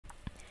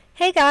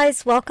Hey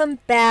guys, welcome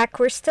back.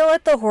 We're still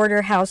at the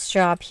hoarder house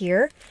job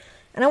here,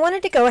 and I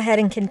wanted to go ahead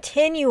and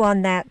continue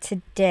on that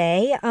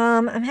today.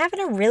 I'm having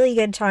a really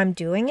good time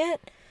doing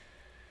it.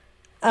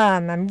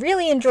 I'm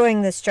really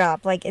enjoying this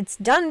job. Like, it's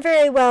done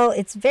very well.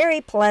 It's very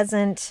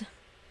pleasant.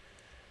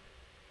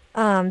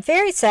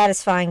 Very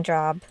satisfying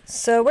job.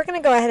 So we're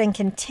going to go ahead and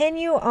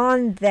continue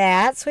on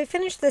that. So we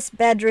finished this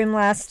bedroom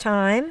last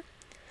time.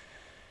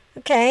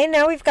 Okay,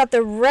 now we've got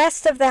the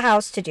rest of the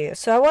house to do.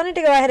 So I wanted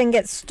to go ahead and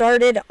get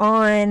started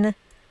on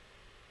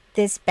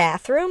this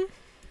bathroom.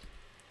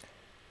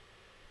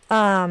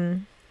 Yeah,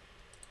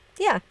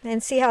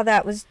 and see how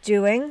that was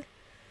doing.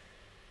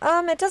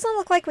 It doesn't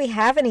look like we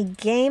have any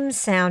game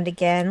sound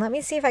again. Let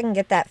me see if I can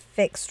get that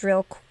fixed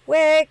real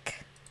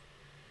quick.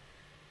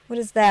 What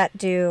does that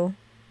do?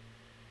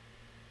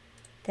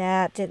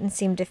 That didn't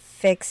seem to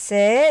fix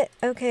it.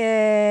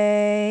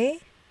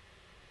 Okay.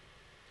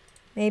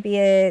 Maybe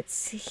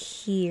it's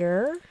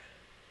here.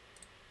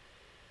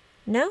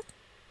 No?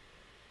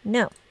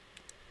 No.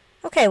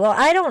 Okay, well,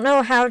 I don't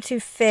know how to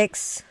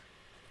fix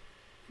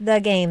the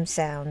game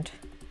sound.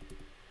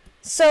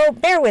 So,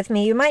 bear with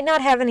me. You might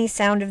not have any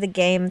sound of the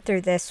game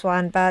through this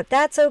one, but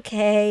that's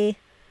okay.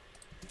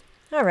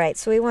 Alright,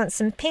 so we want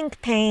some pink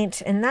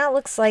paint, and that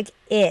looks like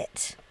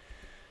it.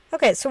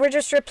 Okay, so we're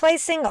just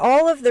replacing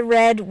all of the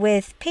red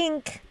with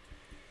pink.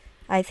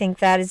 I think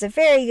that is a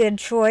very good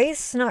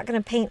choice. Not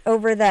going to paint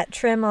over that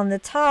trim on the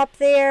top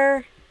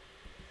there.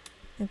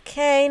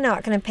 Okay,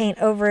 not going to paint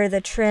over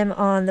the trim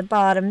on the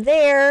bottom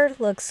there.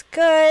 Looks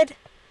good.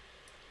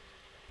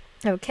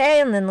 Okay,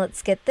 and then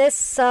let's get this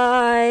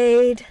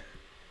side.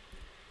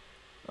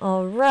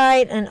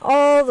 Alright, and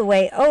all the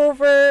way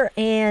over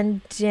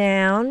and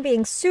down.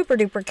 Being super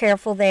duper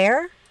careful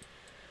there.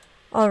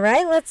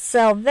 Alright, let's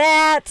sell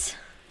that.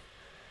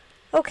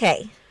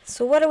 Okay.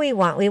 So what do we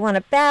want? We want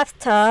a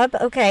bathtub.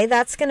 Okay,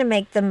 that's going to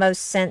make the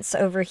most sense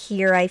over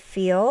here, I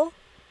feel.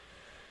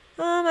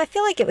 I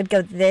feel like it would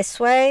go this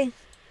way.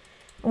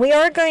 We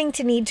are going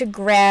to need to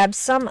grab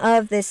some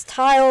of this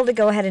tile to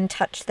go ahead and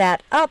touch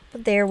that up.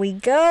 There we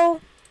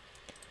go.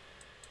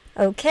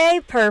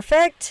 Okay,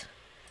 perfect.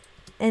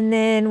 And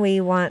then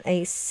we want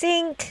a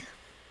sink.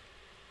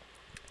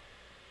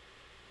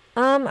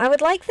 I would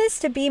like this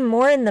to be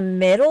more in the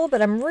middle,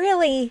 but I'm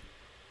really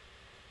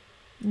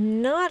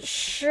not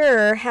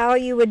sure how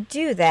you would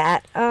do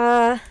that.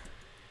 I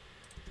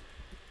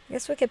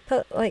guess we could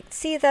put, like,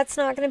 see, that's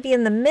not going to be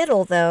in the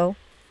middle, though.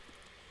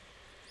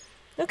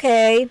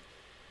 Okay.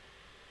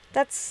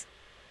 That's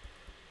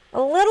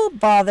a little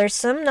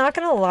bothersome, not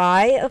going to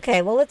lie.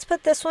 Okay, well, let's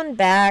put this one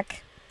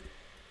back.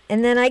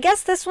 And then I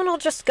guess this one will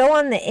just go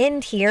on the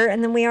end here,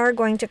 and then we are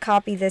going to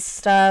copy this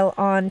style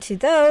onto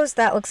those.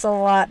 That looks a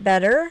lot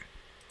better.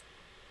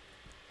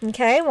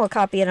 Okay, we'll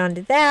copy it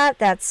onto that.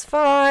 That's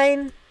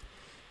fine.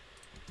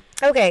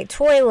 Okay,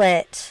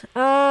 toilet.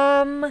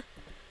 I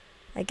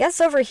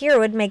guess over here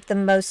would make the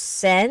most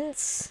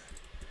sense.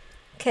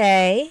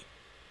 Okay.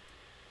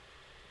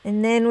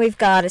 And then we've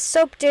got a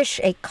soap dish,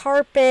 a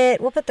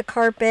carpet. We'll put the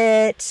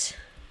carpet...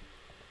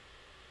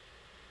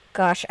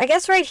 Gosh, I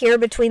guess right here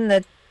between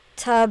the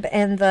tub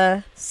and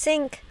the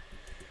sink.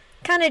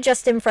 Kind of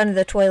just in front of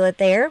the toilet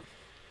there.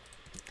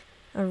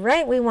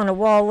 Alright, we want a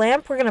wall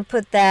lamp. We're going to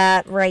put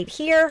that right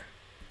here.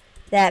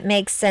 That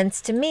makes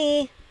sense to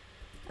me.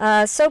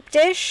 Soap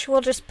dish,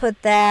 we'll just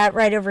put that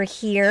right over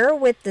here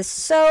with the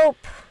soap.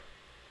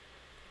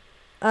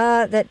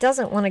 That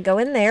doesn't want to go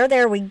in there.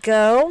 There we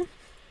go.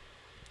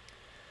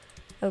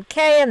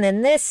 Okay, and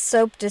then this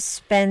soap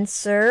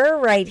dispenser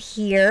right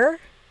here.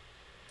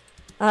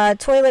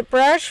 Toilet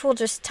brush, we'll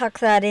just tuck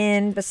that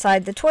in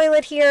beside the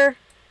toilet here.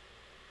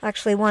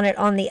 Actually want it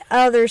on the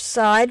other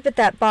side, but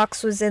that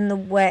box was in the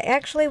way.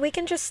 Actually, we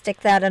can just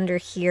stick that under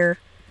here.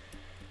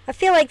 I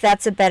feel like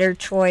that's a better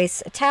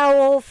choice. A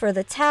towel for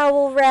the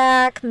towel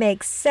rack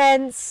makes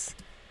sense.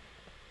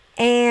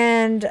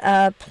 And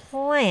a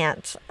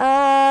plant.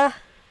 I'm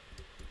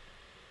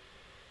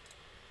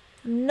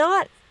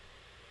not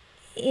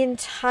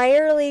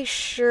entirely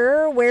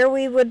sure where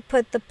we would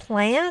put the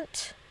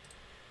plant.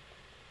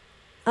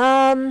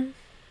 Because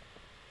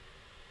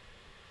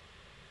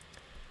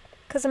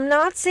I'm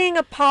not seeing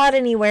a pot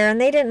anywhere, and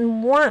they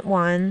didn't want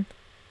one.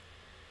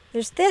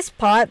 There's this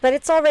pot, but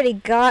it's already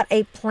got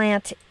a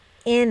plant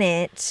in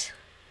it.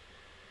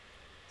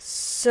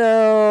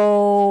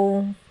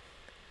 So,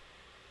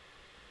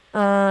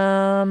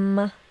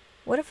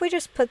 what if we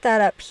just put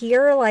that up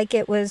here like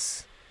it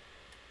was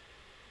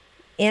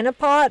in a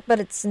pot, but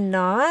it's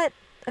not?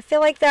 I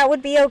feel like that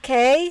would be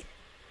okay.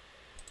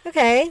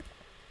 Okay.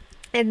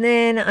 And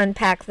then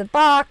unpack the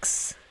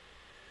box.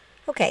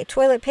 Okay,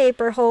 toilet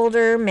paper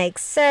holder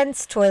makes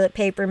sense. Toilet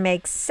paper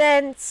makes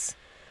sense.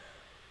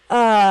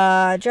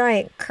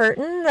 Giant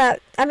curtain.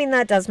 That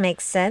does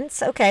make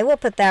sense. Okay, we'll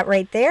put that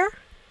right there.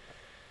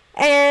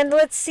 And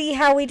let's see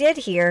how we did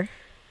here.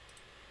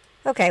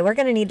 Okay, we're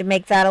going to need to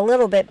make that a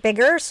little bit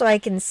bigger so I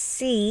can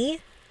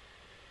see.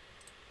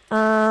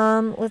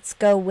 Let's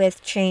go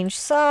with change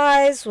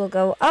size. We'll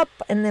go up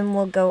and then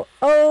we'll go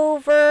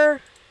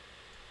over.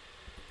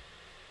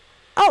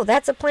 Oh, Oh,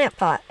 that's a plant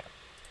pot.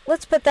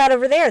 Let's put that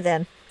over there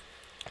then.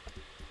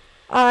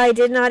 I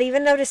did not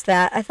even notice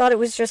that. I thought it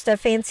was just a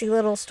fancy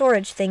little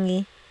storage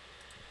thingy.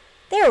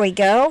 There we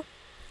go.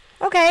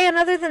 Okay, and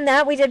other than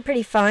that, we did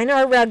pretty fine.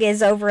 Our rug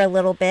is over a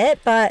little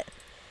bit, but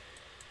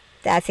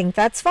I think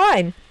that's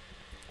fine.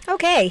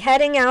 Okay,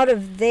 heading out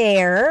of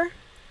there.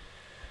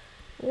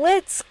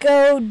 Let's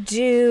go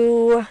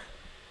do...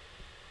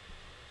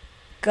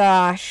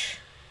 Gosh.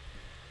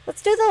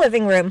 Let's do the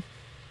living room.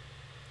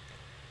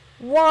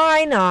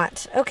 Why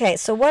not? Okay,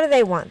 so what do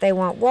they want? They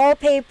want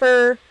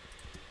wallpaper.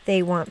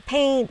 They want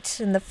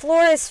paint. And the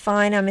floor is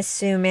fine, I'm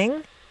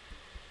assuming.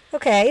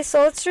 Okay,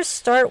 so let's just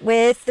start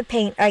with the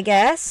paint, I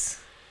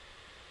guess.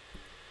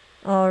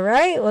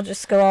 Alright, we'll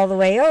just go all the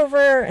way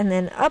over and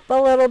then up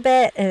a little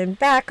bit and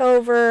back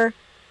over.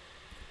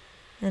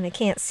 And I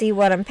can't see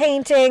what I'm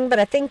painting, but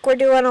I think we're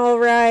doing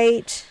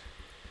alright.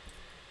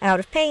 Out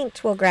of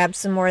paint, we'll grab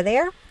some more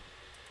there.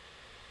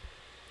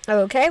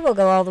 Okay, we'll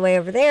go all the way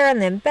over there and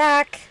then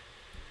back.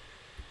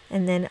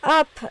 And then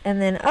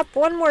up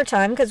one more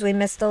time because we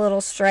missed a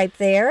little stripe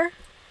there.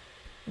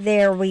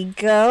 There we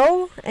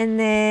go. And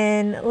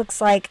then it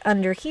looks like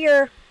under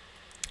here.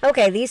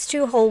 Okay, these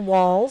two whole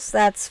walls,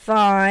 that's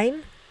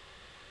fine.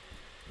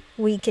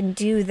 We can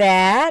do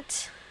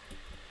that.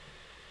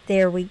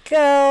 There we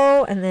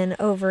go. And then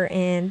over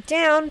and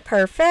down.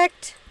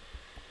 Perfect.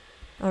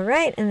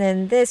 Alright, and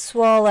then this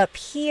wall up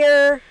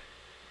here.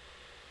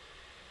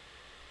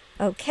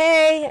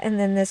 Okay, and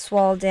then this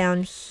wall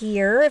down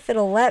here, if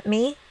it'll let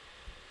me.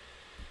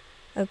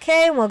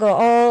 Okay, and we'll go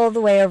all the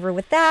way over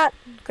with that.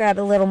 Grab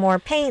a little more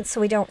paint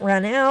so we don't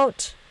run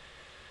out.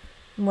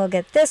 And we'll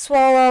get this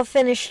wall all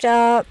finished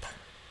up.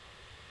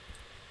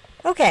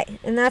 Okay,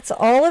 and that's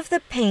all of the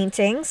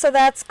painting, so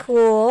that's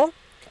cool.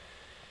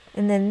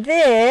 And then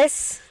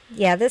this,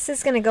 yeah, this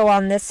is going to go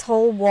on this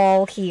whole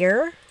wall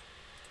here.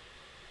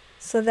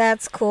 So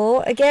that's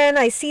cool. Again,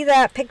 I see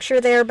that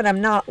picture there, but I'm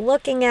not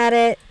looking at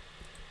it.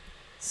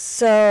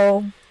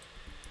 So,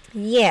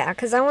 yeah,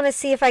 because I want to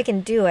see if I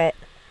can do it.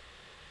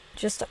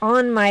 Just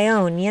on my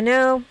own, you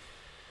know?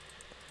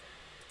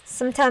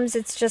 Sometimes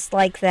it's just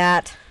like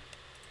that.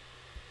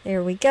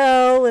 There we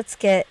go. Let's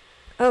get...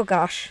 Oh,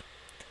 gosh.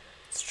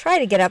 Let's try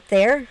to get up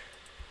there.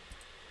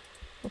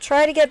 We'll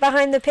try to get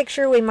behind the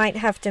picture. We might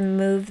have to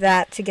move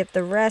that to get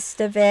the rest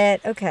of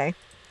it. Okay.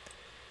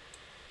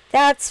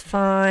 That's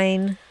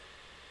fine.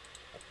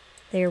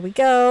 There we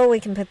go. We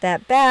can put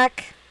that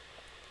back.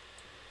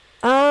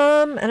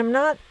 And I'm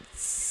not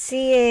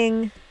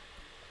seeing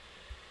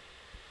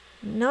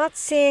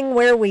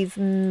where we've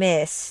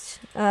missed.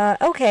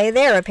 Okay,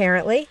 there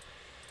apparently.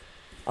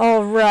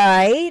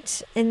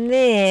 Alright. And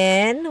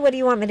then, what do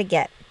you want me to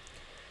get?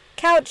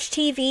 Couch,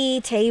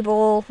 TV,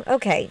 table.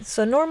 Okay,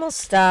 so normal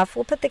stuff.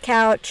 We'll put the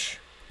couch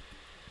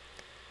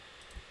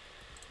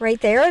right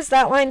there. Is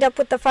that lined up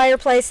with the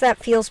fireplace?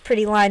 That feels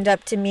pretty lined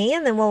up to me.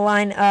 And then we'll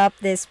line up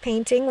this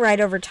painting right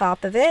over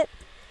top of it.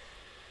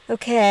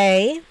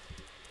 Okay.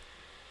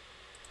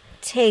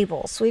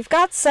 Tables. We've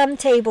got some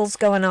tables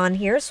going on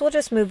here, so we'll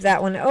just move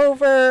that one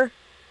over.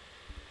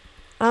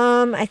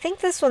 I think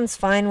this one's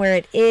fine where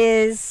it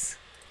is.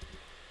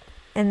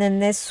 And then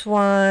this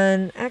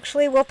one,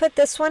 actually we'll put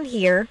this one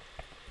here.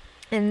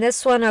 And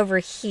this one over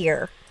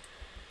here.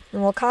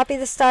 And we'll copy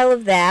the style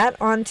of that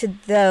onto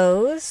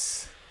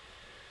those.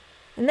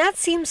 And that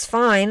seems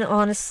fine,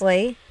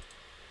 honestly.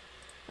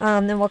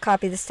 Then we'll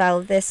copy the style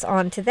of this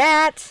onto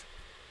that.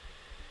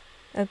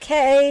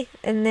 Okay,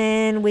 and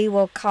then we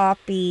will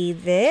copy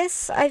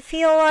this, I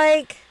feel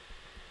like.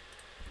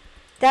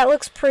 That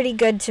looks pretty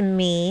good to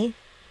me.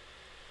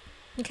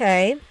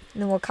 Okay, and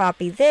then we'll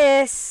copy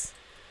this.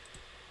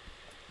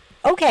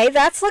 Okay,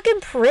 that's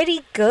looking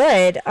pretty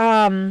good.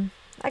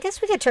 I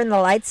guess we could turn the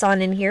lights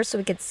on in here so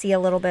we could see a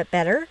little bit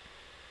better.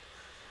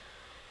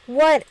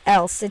 What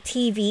else? A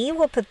TV.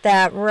 We'll put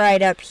that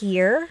right up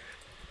here.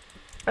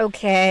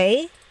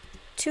 Okay.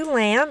 2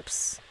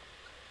 lamps.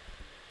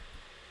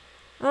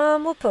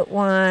 We'll put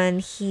one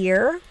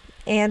here.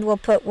 And we'll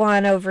put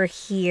one over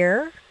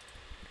here.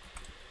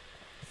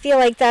 Feel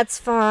like that's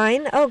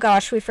fine. Oh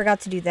gosh, we forgot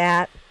to do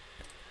that.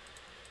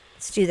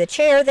 Let's do the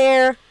chair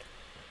there.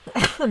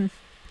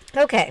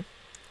 Okay.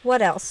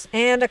 What else?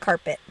 And a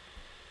carpet.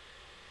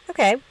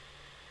 Okay.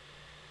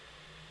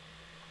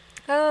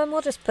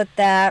 We'll just put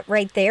that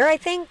right there, I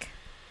think.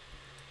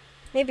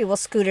 Maybe we'll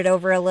scoot it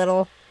over a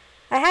little.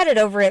 I had it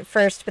over at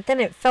first, but then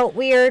it felt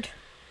weird.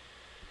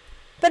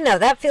 But no,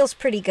 that feels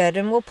pretty good.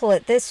 And we'll pull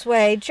it this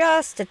way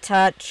just a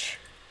touch.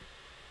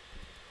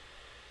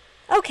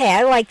 Okay,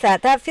 I like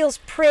that. That feels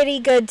pretty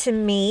good to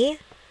me.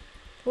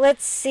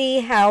 Let's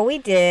see how we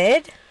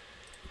did.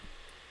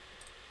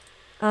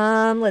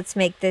 Let's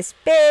make this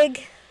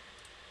big.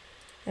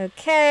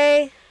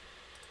 Okay.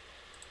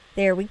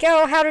 There we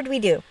go. How did we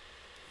do?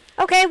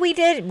 Okay, we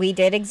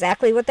did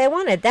exactly what they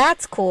wanted.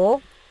 That's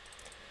cool.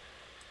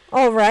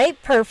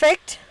 Alright,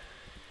 perfect.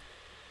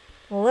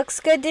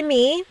 Looks good to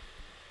me.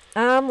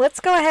 Let's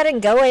go ahead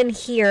and go in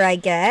here, I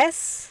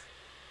guess.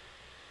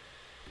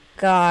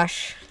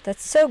 Gosh,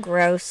 that's so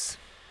gross.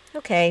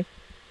 Okay.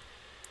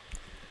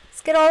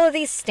 Let's get all of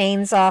these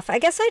stains off. I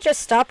guess I just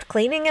stopped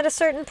cleaning at a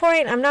certain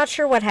point. I'm not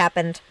sure what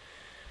happened.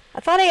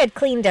 I thought I had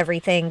cleaned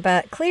everything,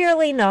 but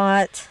clearly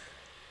not.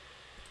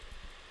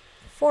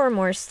 4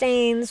 more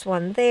stains.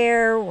 1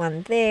 there,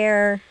 1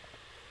 there.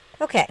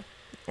 Okay.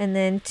 And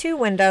then 2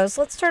 windows.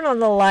 Let's turn on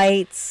the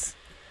lights.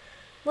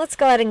 Let's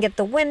go ahead and get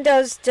the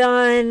windows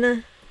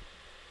done.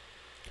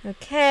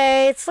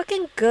 Okay, it's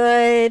looking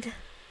good.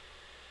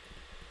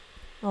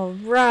 All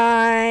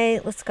right,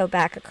 let's go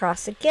back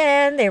across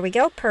again. There we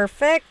go,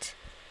 perfect.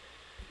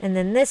 And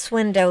then this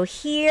window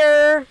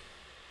here.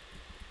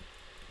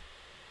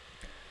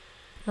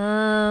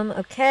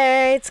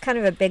 Okay, it's kind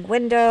of a big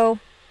window.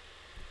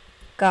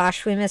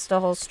 Gosh, we missed a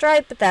whole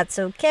stripe, but that's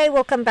okay.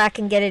 We'll come back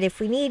and get it if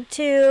we need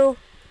to.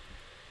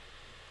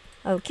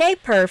 Okay,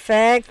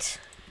 perfect.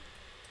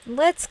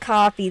 Let's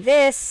copy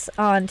this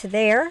onto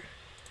there.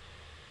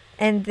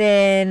 And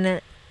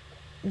then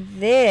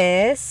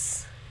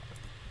this,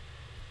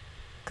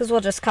 because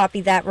we'll just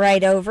copy that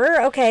right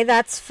over. Okay,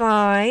 that's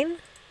fine.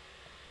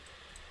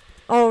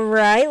 All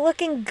right,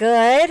 looking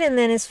good. And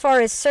then as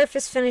far as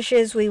surface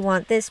finishes, we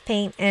want this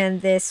paint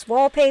and this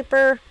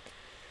wallpaper.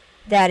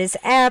 That is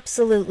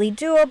absolutely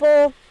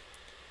doable.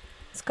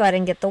 Let's go ahead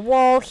and get the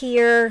wall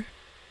here.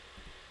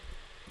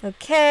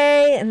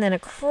 Okay, and then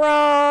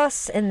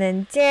across, and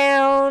then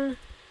down.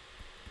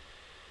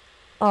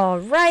 All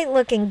right,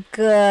 looking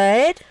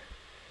good.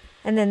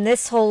 And then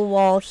this whole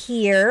wall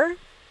here.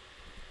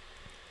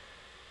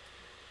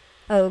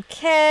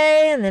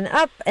 Okay, and then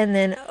up and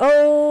then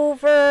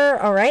over.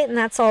 All right, and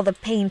that's all the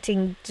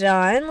painting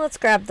done. Let's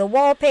grab the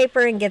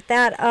wallpaper and get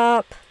that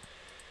up.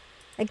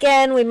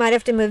 Again, we might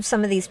have to move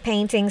some of these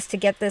paintings to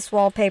get this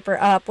wallpaper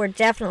up. We're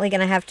definitely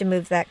going to have to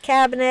move that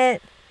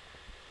cabinet.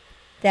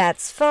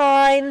 That's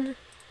fine.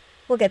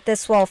 We'll get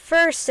this wall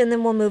first, and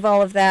then we'll move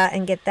all of that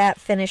and get that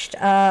finished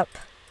up.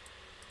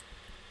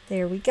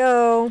 There we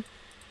go.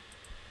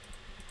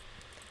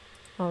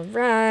 All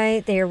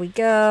right, there we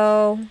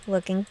go.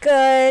 Looking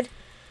good.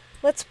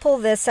 Let's pull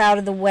this out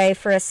of the way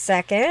for a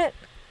second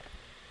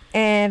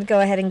and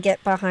go ahead and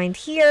get behind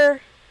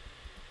here.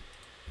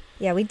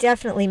 Yeah, we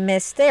definitely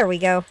missed. There we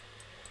go.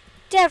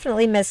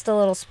 Definitely missed a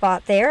little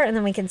spot there. And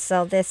then we can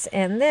sell this,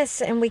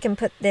 and we can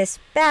put this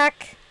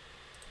back.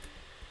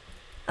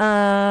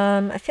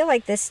 I feel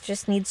like this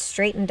just needs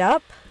straightened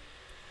up.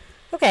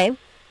 Okay.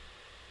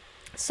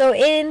 So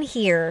in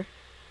here,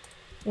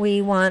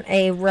 we want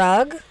a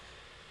rug.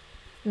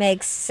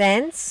 Makes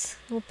sense.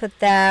 We'll put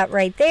that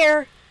right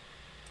there.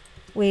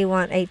 We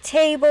want a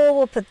table.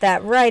 We'll put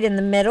that right in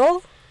the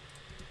middle.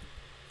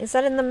 Is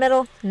that in the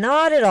middle?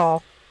 Not at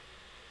all.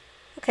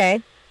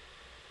 Okay.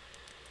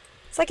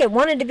 It's like it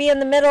wanted to be in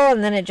the middle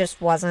and then it just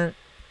wasn't.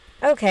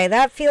 Okay,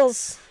 that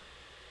feels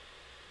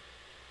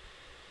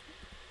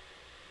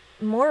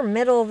more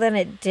middle than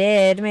it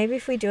did. Maybe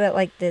if we do it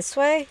like this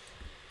way.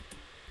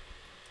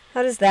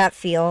 How does that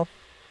feel?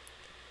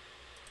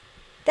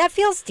 That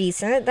feels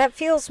decent. That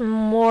feels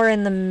more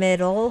in the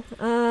middle.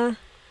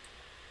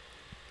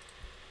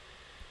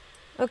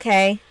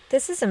 Okay.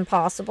 This is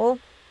impossible.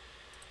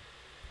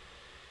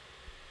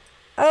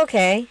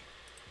 Okay.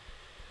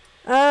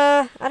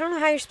 I don't know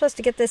how you're supposed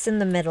to get this in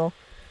the middle.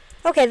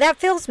 Okay, that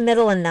feels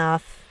middle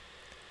enough.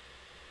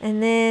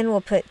 And then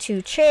we'll put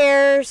 2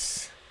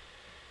 chairs.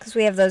 Because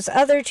we have those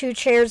other 2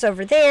 chairs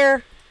over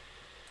there.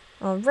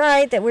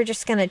 Alright, that we're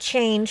just going to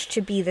change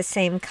to be the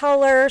same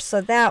color.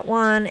 So that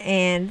one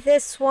and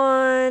this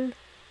one.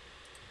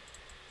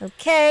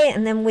 Okay,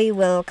 and then we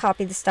will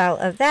copy the style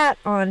of that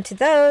onto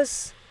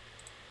those.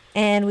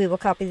 And we will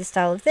copy the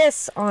style of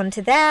this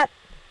onto that.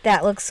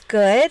 That looks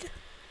good.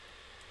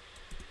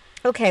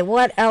 Okay,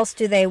 what else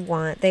do they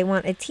want? They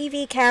want a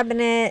TV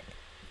cabinet.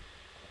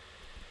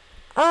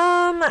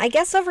 I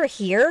guess over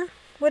here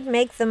would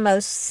make the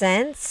most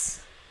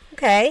sense.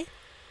 Okay.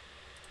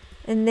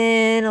 And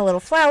then a little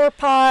flower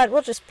pot.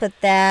 We'll just put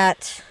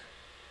that,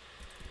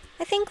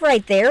 I think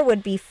right there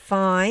would be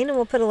fine. And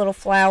we'll put a little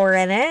flower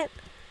in it.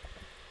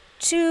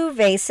 2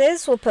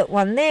 vases. We'll put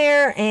 1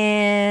 there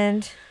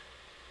and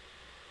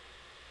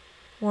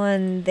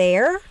 1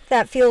 there.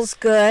 That feels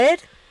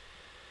good.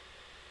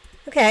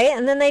 Okay,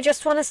 and then they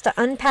just want us to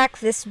unpack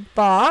this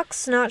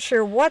box. Not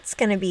sure what's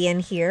going to be in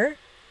here.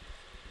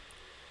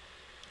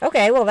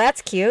 Okay, well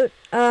that's cute.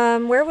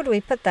 Where would we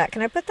put that?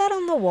 Can I put that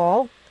on the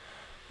wall?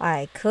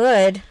 I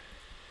could.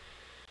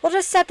 We'll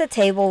just set the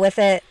table with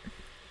it.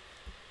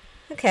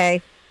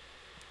 Okay.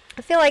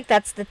 I feel like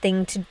that's the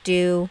thing to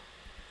do.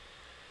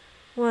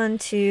 1,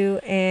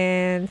 2,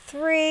 and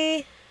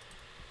 3.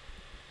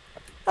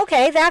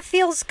 Okay, that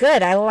feels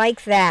good. I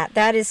like that.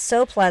 That is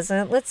so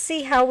pleasant. Let's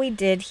see how we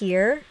did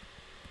here.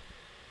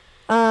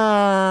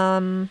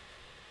 How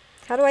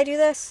do I do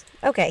this?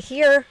 Okay,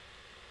 here.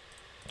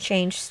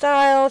 Change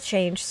style,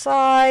 change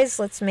size.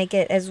 Let's make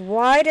it as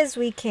wide as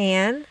we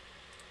can.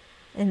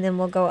 And then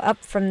we'll go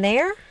up from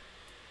there.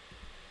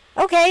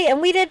 Okay, and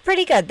we did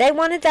pretty good. They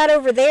wanted that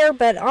over there,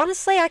 but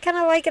honestly, I kind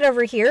of like it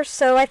over here,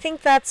 so I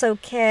think that's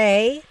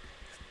okay.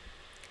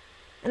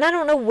 And I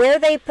don't know where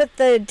they put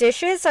the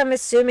dishes. I'm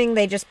assuming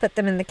they just put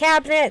them in the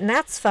cabinet, and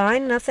that's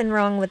fine. Nothing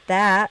wrong with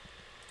that.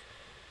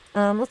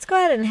 Let's go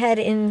ahead and head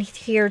in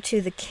here to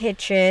the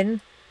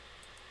kitchen.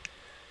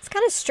 Let's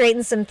kind of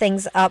straighten some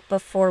things up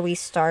before we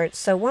start.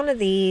 So one of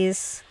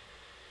these,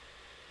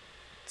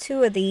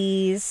 two of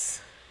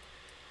these,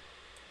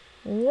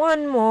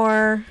 one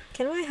more.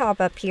 Can I hop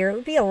up here? It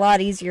would be a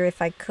lot easier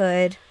if I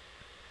could.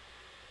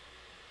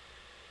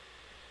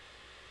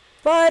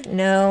 But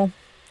no.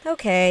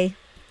 Okay.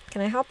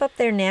 Can I hop up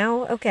there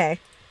now? Okay.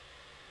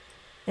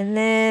 And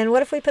then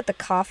what if we put the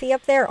coffee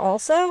up there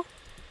also?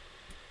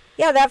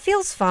 Yeah, that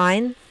feels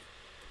fine.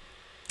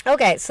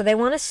 Okay, so they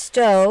want a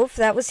stove.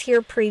 That was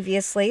here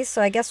previously,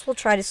 so I guess we'll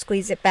try to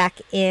squeeze it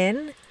back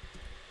in.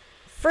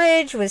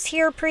 Fridge was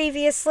here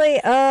previously.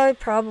 I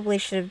probably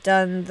should have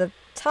done the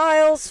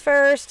tiles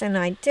first, and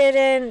I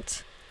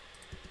didn't.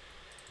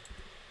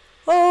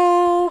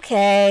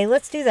 Okay,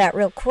 let's do that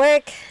real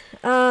quick.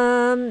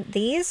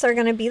 These are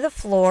going to be the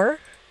floor,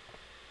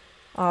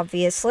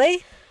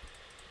 obviously.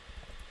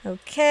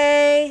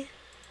 Okay.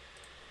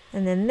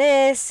 And then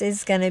this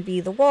is going to be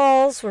the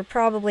walls. We're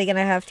probably going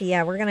to have to,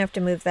 yeah, we're going to have to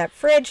move that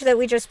fridge that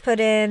we just put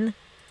in.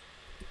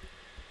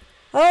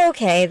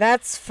 Okay,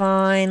 that's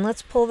fine.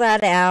 Let's pull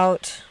that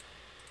out.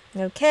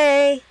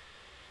 Okay.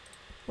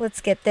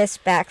 Let's get this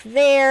back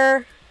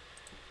there.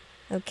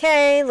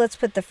 Okay, let's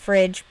put the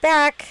fridge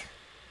back.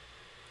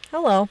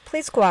 Hello,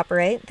 please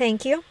cooperate.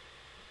 Thank you.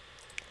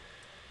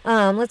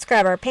 Let's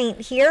grab our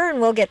paint here, and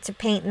we'll get to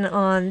painting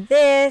on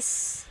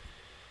this.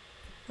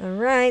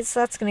 Alright,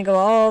 so that's going to go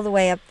all the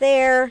way up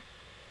there.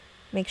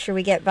 Make sure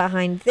we get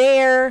behind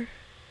there.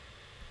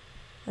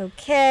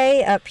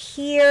 Okay, up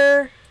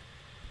here.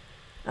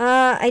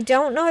 I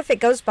don't know if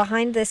it goes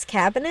behind this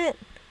cabinet.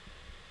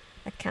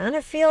 I kind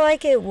of feel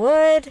like it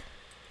would.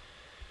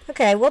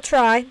 Okay, we'll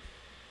try.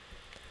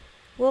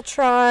 We'll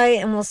try,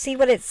 and we'll see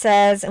what it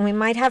says, and we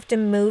might have to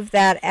move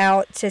that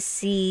out to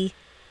see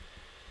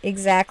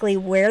exactly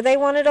where they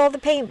wanted all the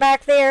paint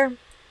back there.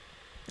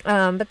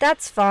 But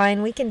that's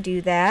fine. We can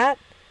do that.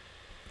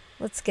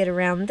 Let's get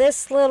around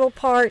this little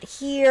part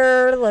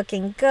here.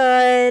 Looking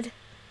good.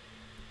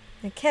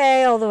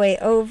 Okay, all the way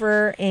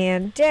over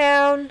and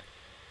down.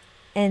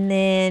 And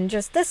then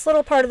just this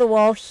little part of the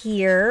wall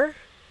here.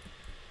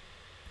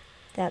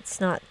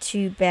 That's not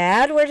too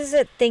bad. Where does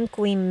it think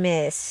we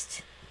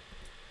missed?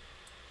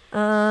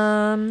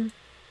 Okay,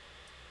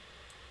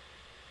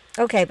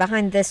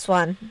 behind this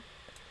one.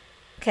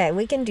 Okay,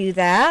 we can do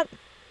that.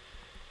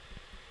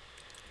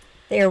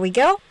 There we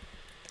go.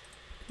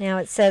 Now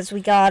it says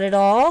we got it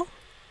all.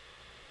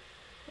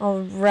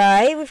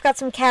 Alright, we've got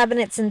some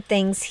cabinets and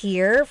things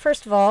here.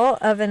 First of all,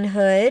 oven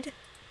hood.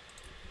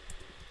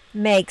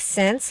 Makes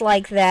sense,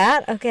 like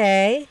that.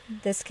 Okay,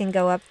 this can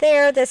go up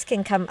there. This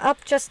can come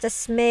up just a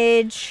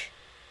smidge.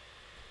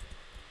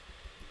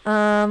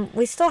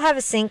 We still have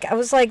a sink. I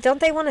was like, don't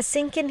they want a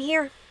sink in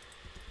here?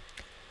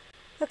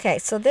 Okay,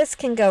 so this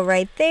can go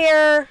right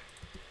there.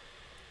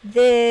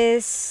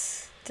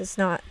 This does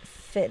not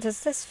fit.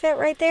 Does this fit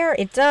right there?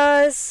 It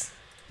does.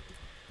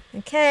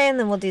 Okay, and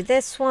then we'll do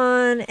this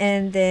one,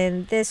 and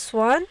then this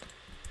one.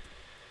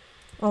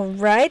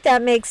 Alright,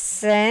 that makes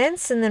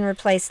sense. And then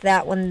replace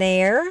that one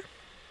there.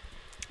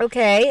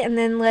 Okay, and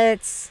then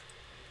let's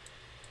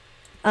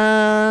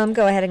go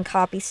ahead and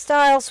copy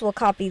style. So we'll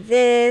copy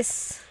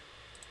this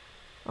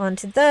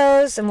onto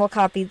those, and we'll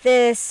copy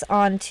this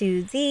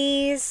onto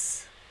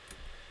these.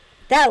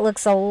 That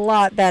looks a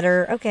lot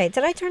better. Okay,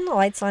 did I turn the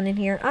lights on in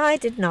here? I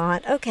did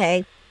not.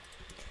 Okay.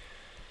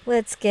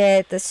 Let's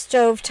get the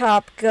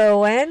stovetop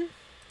going.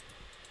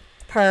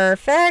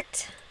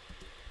 Perfect.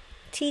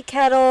 Tea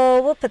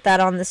kettle. We'll put that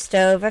on the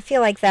stove. I feel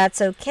like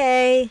that's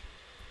okay.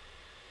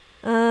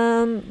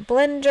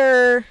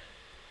 Blender.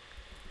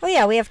 Oh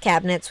yeah, we have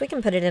cabinets. We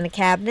can put it in a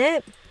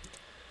cabinet.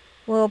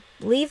 We'll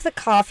leave the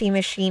coffee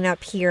machine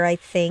up here, I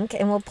think.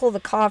 And we'll pull the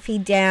coffee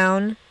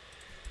down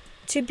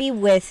to be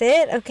with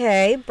it.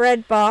 Okay,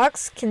 bread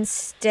box can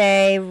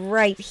stay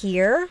right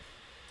here.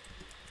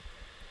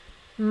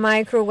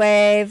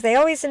 Microwave. They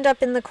always end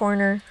up in the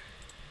corner.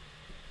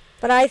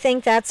 But I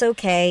think that's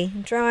okay.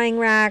 Drying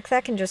rack.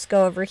 That can just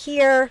go over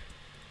here.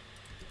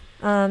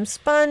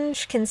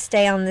 Sponge can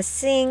stay on the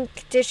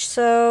sink. Dish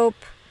soap.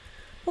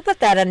 We'll put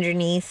that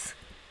underneath.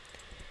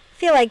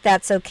 Feel like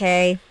that's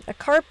okay. A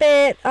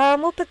carpet.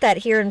 We'll put that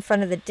here in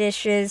front of the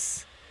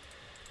dishes.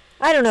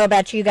 I don't know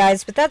about you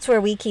guys, but that's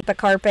where we keep a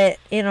carpet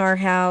in our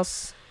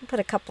house. We'll put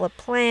a couple of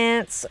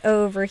plants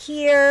over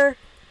here.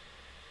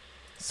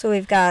 So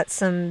we've got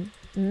some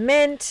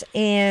mint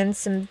and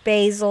some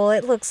basil,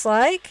 it looks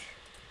like.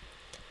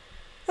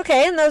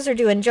 Okay, and those are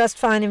doing just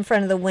fine in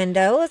front of the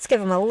window. Let's give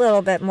them a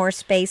little bit more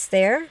space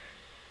there.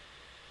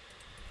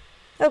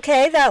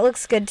 Okay, that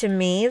looks good to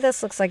me.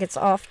 This looks like it's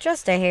off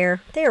just a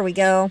hair. There we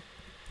go.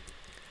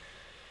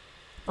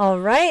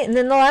 Alright, and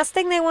then the last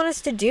thing they want us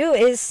to do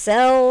is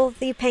sell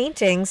the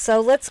painting.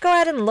 So let's go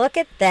ahead and look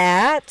at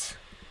that.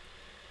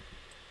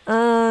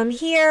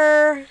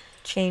 Here,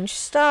 change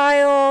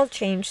style,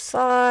 change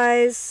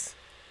size.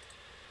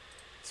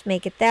 It's Let's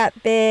make it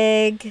that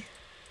big.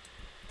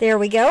 There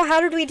we go.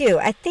 How did we do?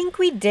 I think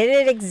we did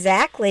it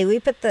exactly. We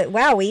put the,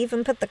 wow, we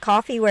even put the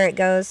coffee where it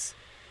goes.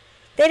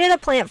 They did a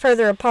plant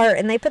further apart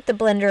and they put the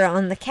blender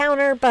on the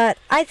counter, but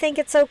I think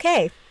it's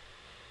okay.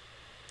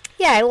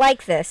 Yeah, I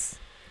like this.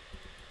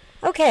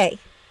 Okay.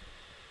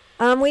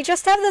 We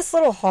just have this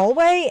little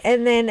hallway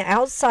and then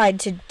outside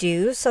to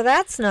do, so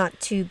that's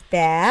not too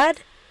bad.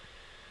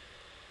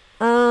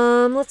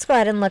 Let's go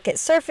ahead and look at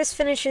surface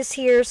finishes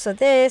here. So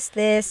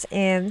this,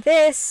 and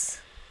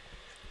this.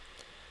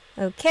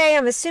 Okay,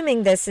 I'm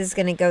assuming this is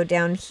going to go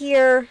down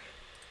here.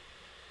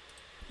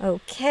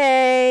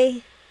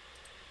 Okay.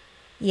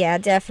 Yeah,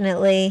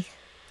 definitely.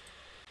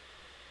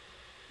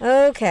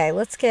 Okay,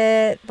 let's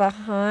get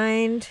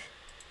behind.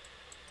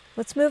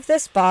 Let's move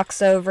this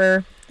box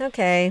over.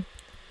 Okay.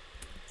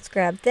 Let's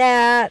grab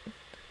that.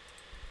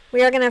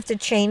 We are going to have to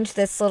change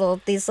these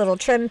little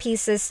trim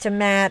pieces to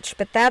match,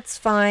 but that's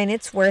fine.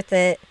 It's worth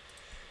it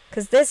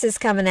because this is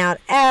coming out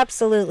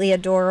absolutely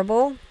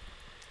adorable.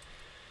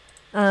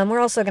 We're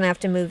also going to have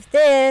to move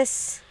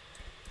this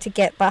to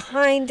get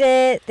behind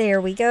it. There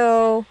we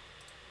go.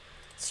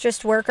 Let's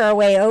just work our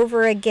way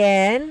over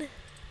again.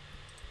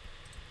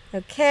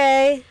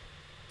 Okay.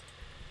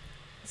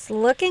 It's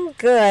looking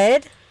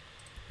good.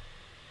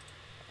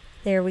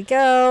 There we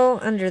go.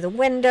 Under the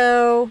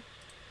window.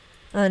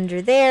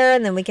 Under there,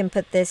 and then we can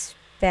put this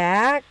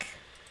back.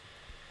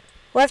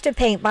 We'll have to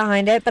paint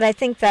behind it, but I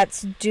think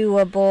that's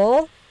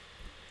doable.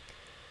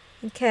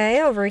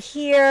 Okay, over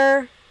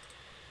here.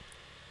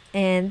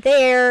 And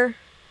there.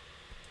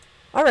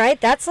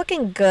 Alright, that's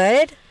looking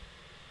good.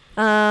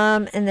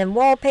 And then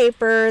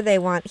wallpaper they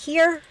want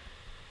here.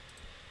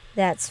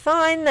 That's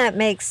fine, that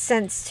makes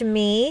sense to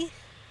me.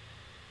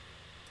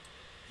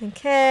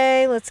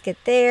 Okay, let's get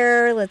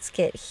there, let's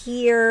get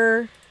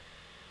here.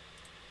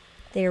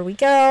 There we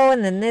go,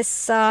 and then this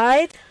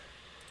side.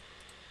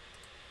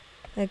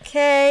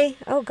 Okay,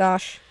 oh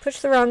gosh,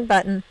 push the wrong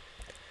button.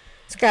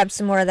 Let's grab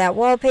some more of that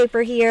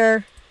wallpaper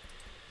here.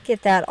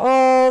 Get that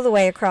all the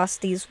way across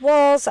these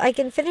walls. I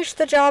can finish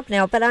the job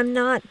now, but I'm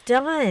not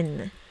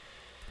done.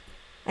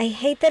 I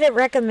hate that it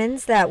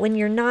recommends that when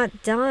you're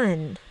not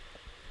done.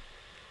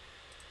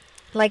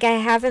 Like I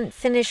haven't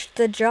finished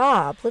the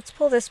job. Let's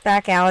pull this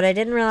back out. I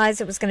didn't realize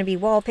it was going to be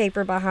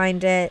wallpaper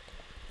behind it.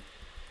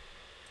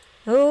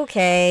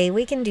 Okay,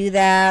 we can do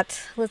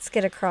that. Let's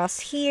get across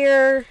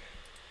here.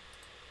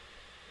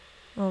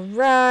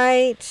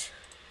 Alright.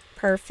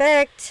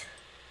 Perfect.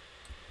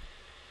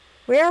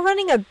 We are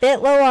running a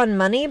bit low on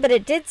money, but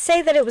it did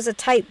say that it was a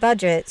tight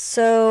budget,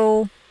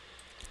 so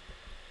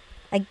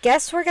I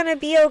guess we're gonna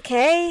be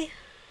okay.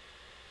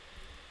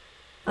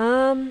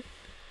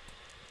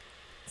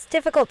 It's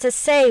difficult to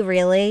say,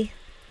 really.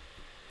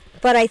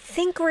 But I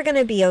think we're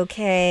gonna be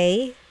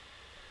okay.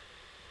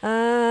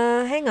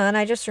 Hang on,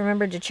 I just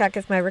remembered to check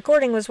if my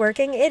recording was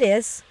working. It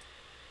is.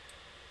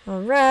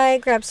 Alright,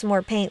 grab some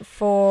more paint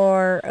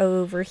for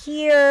over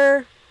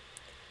here.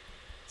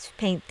 Let's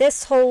paint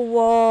this whole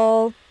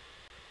wall.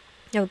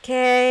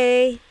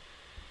 Okay.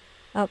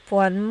 Up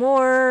one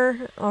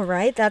more.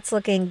 Alright, that's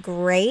looking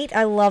great.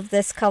 I love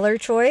this color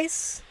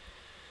choice.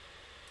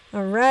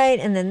 Alright,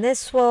 and then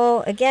this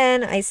wall.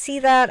 Again, I see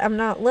that. I'm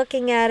not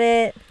looking at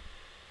it.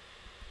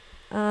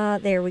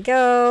 There we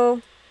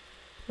go.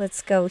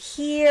 Let's go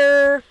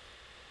here.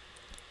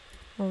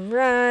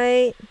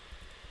 Alright.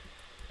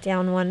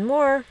 Down one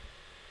more.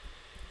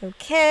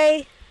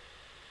 Okay.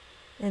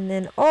 And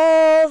then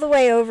all the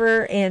way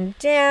over and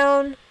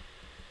down.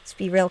 Let's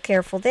be real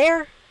careful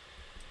there.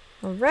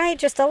 Alright,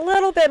 just a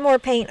little bit more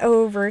paint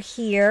over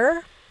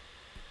here.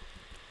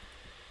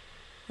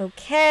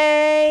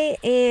 Okay,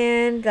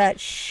 and that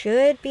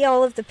should be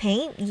all of the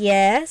paint.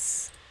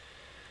 Yes.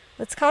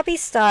 Let's copy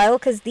style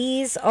because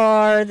these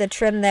are the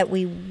trim that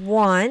we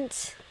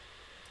want.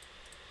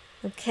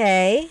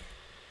 Okay.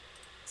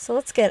 So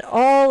let's get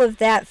all of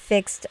that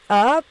fixed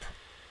up.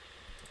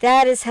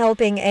 That is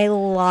helping a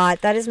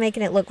lot. That is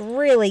making it look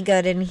really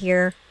good in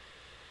here.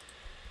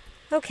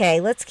 Okay,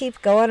 let's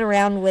keep going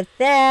around with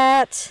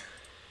that.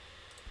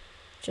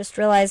 Just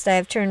realized I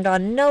have turned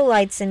on no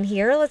lights in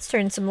here. Let's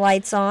turn some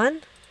lights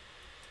on.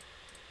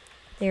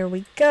 There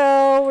we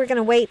go. We're going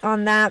to wait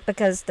on that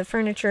because the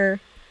furniture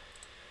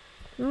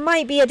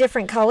might be a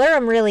different color.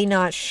 I'm really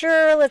not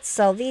sure. Let's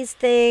sell these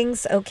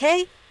things.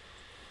 Okay.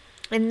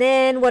 And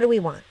then what do we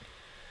want?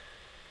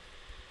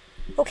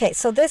 Okay,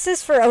 so this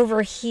is for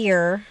over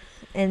here.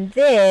 And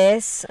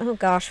this, oh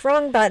gosh,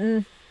 wrong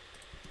button.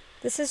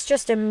 This is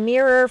just a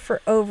mirror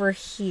for over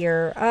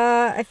here.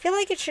 I feel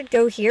like it should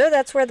go here.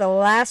 That's where the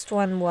last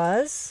one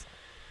was.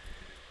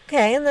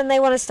 Okay, and then they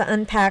want us to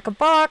unpack a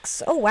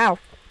box. Oh, wow.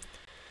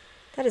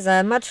 That is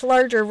a much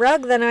larger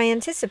rug than I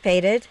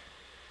anticipated.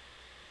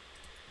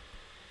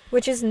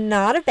 Which is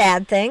not a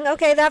bad thing.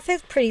 Okay, that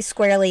fits pretty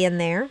squarely in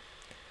there.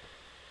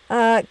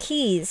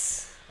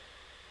 Keys.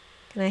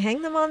 Can I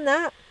hang them on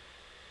that?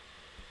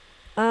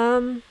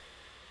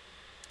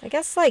 I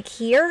guess like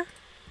here.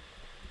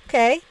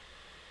 Okay.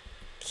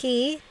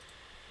 Key.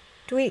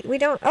 Do we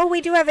don't, oh, we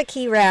do have a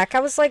key rack.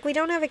 I was like, we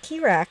don't have a key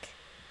rack.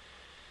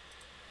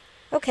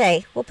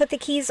 Okay, we'll put the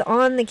keys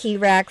on the key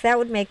rack. That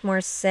would make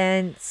more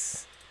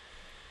sense.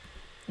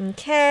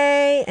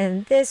 Okay,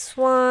 and this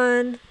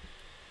one.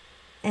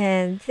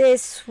 And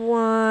this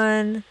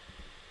one.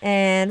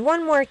 And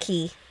one more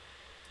key.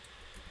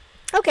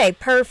 Okay,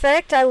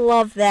 perfect. I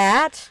love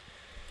that.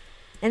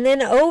 And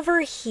then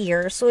over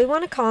here, so we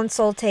want a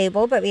console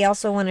table, but we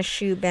also want a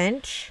shoe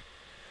bench.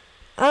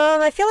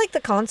 I feel like the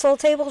console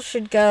table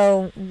should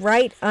go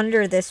right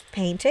under this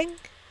painting.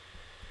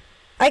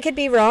 I could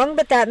be wrong,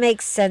 but that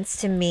makes sense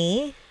to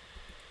me.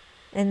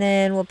 And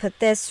then we'll put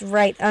this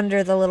right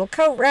under the little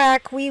coat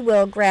rack. We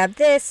will grab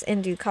this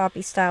and do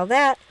copy style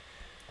that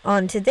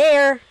onto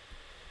there.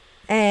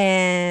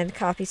 And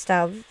copy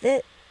style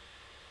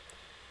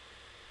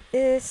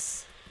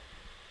this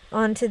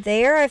onto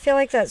there. I feel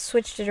like that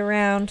switched it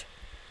around.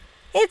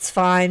 It's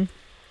fine.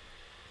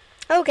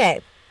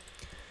 Okay.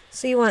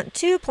 So you want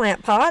 2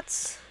 plant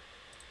pots.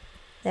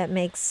 That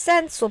makes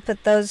sense. We'll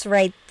put those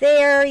right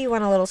there. You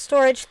want a little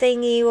storage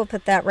thingy. We'll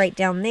put that right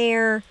down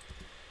there.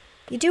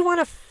 You do want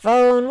a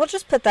phone. We'll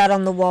just put that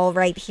on the wall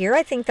right here.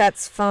 I think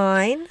that's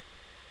fine.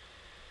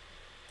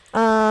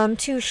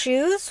 2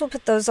 shoes. We'll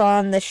put those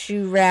on the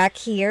shoe rack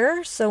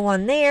here. So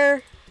 1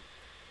 there.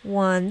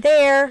 1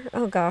 there.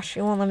 Oh gosh,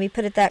 it won't let me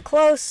put it that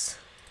close.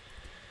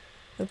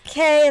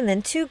 Okay, and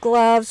then 2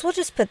 gloves. We'll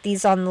just put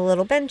these on the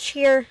little bench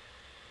here.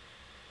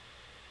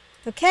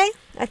 Okay,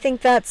 I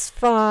think that's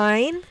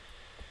fine.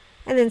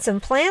 And then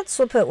some plants.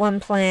 We'll put 1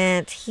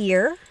 plant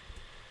here.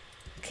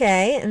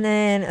 Okay, and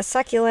then a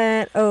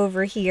succulent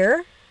over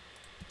here.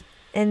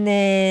 And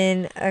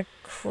then a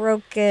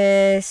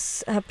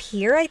crocus up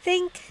here, I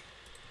think.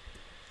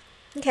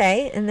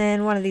 Okay, and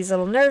then one of these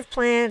little nerve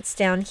plants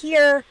down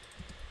here.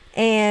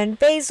 And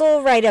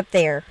basil right up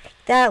there.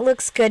 That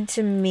looks good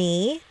to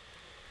me.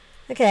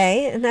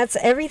 Okay, and that's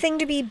everything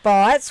to be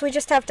bought. So we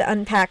just have to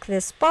unpack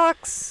this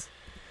box.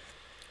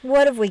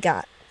 What have we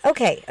got?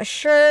 Okay, a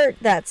shirt,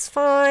 that's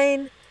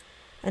fine.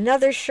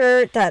 Another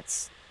shirt,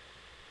 that's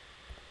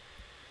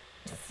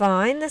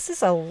fine. This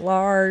is a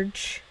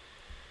large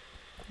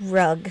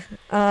rug.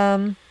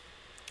 I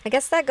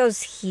guess that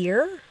goes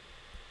here,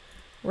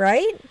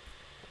 right?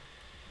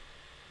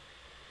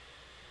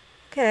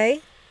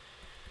 Okay.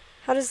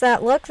 How does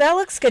that look? That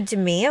looks good to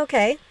me.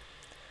 Okay.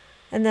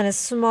 And then a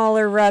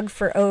smaller rug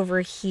for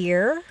over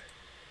here.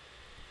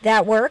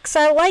 That works.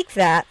 I like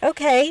that.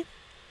 Okay.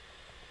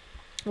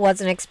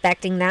 Wasn't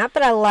expecting that,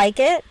 but I like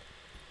it.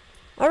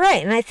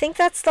 Alright, and I think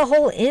that's the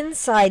whole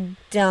inside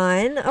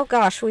done. Oh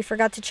gosh, we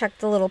forgot to check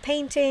the little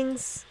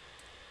paintings.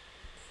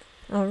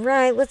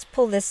 Alright, let's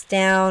pull this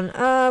down.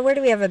 Where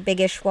do we have a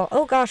biggish wall?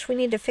 Oh gosh, we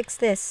need to fix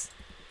this.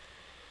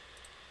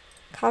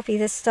 Copy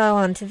this style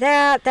onto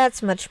that.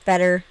 That's much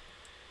better.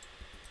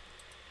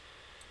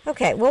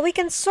 Okay, well we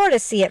can sort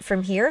of see it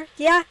from here.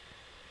 Yeah.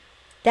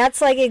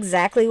 That's like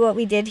exactly what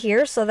we did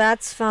here, so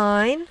that's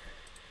fine.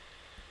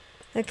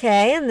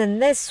 Okay, and then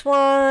this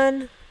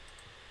one.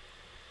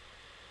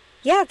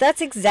 Yeah,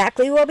 that's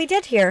exactly what we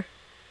did here.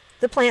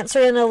 The plants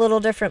are in a little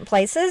different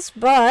places,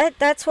 but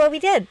that's what we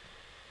did.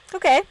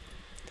 Okay.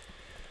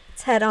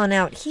 Let's head on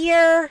out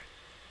here.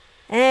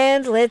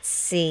 And let's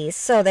see.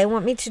 So they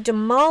want me to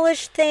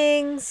demolish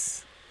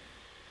things.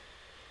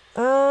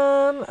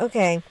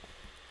 Okay.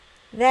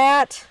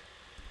 Is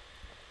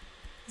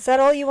that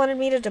all you wanted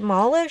me to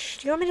demolish?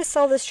 Do you want me to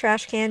sell this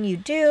trash can? You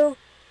do.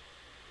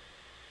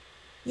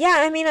 Yeah,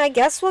 I mean, I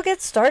guess we'll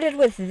get started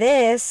with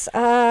this.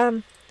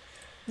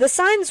 The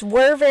signs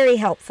were very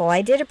helpful.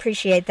 I did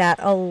appreciate that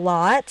a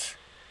lot.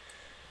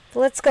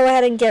 Let's go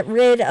ahead and get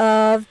rid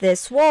of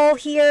this wall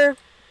here.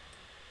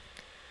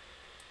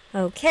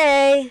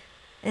 Okay.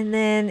 And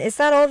then, is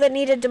that all that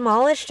needed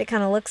demolished? It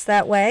kind of looks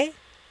that way.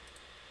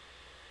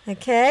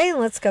 Okay,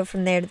 let's go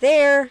from there to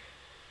there.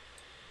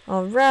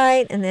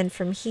 Alright, and then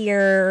from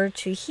here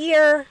to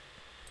here.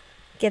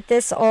 Get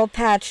this all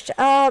patched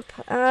up.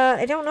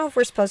 I don't know if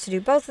we're supposed to do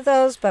both of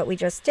those, but we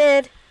just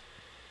did.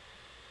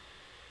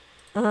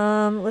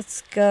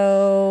 Let's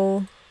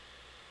go.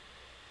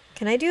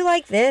 Can I do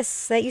like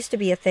this? That used to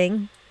be a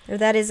thing. Or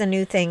that is a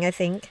new thing, I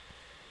think.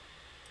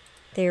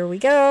 There we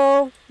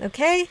go.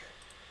 Okay.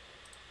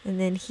 And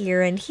then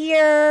here and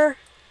here.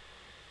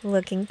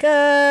 Looking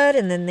good.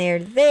 And then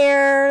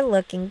there.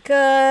 Looking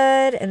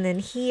good. And then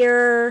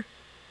here.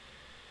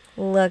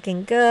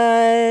 Looking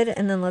good.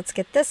 And then let's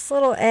get this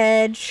little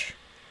edge.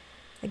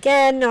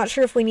 Again, not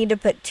sure if we need to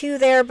put 2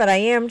 there, but I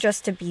am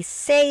just to be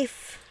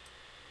safe.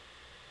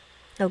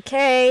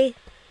 Okay.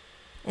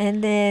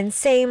 And then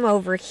same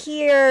over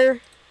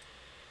here.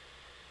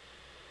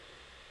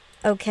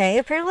 Okay,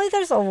 apparently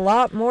there's a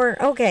lot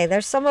more. Okay,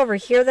 there's some over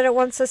here that it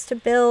wants us to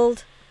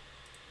build.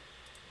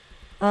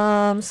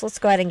 So let's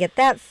go ahead and get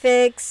that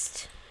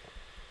fixed.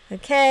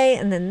 Okay,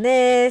 and then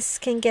this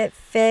can get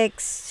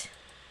fixed.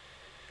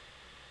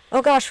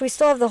 Oh gosh, we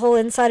still have the whole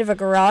inside of a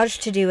garage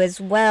to do as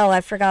well.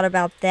 I forgot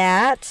about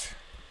that.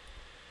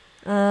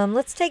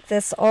 Let's take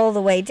this all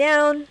the way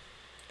down.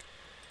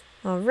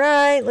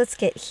 Alright, let's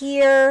get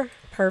here.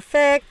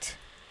 Perfect.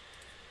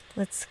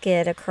 Let's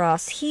get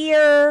across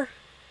here.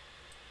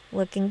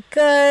 Looking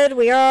good.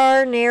 We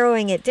are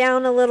narrowing it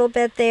down a little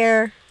bit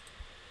there.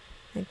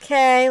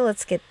 Okay,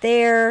 let's get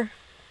there.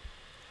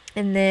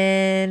 And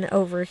then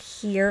over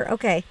here.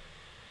 Okay.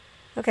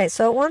 Okay,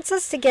 so it wants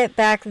us to get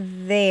back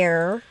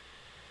there.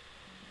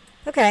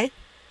 Okay.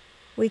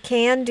 We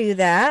can do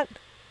that.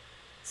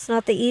 It's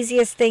not the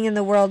easiest thing in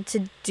the world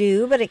to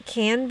do, but it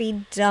can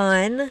be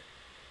done.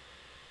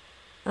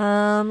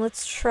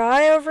 Let's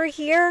try over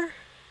here.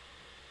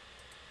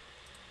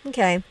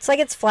 Okay, it's like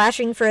it's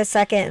flashing for a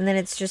second and then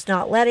it's just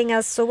not letting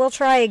us, so we'll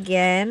try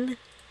again.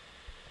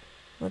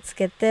 Let's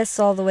get this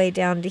all the way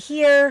down to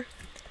here.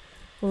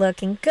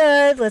 Looking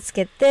good. Let's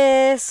get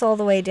this all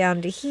the way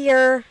down to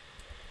here.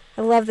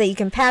 I love that you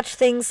can patch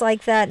things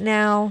like that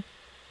now.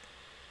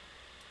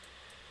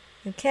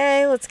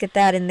 Okay, let's get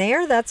that in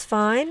there. That's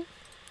fine.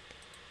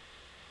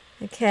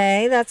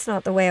 Okay, that's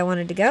not the way I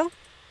wanted to go.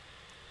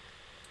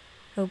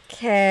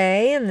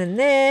 Okay, and then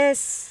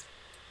this.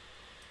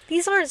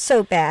 These aren't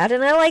so bad,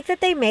 and I like that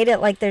they made it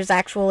like there's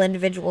actual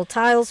individual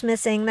tiles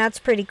missing. That's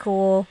pretty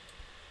cool.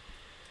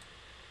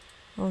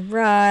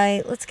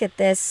 Alright, let's get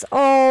this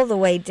all the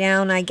way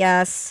down, I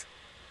guess.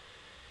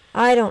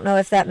 I don't know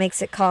if that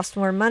makes it cost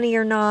more money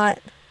or not.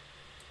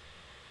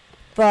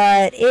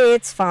 But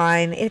it's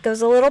fine. It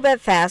goes a little bit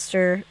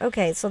faster.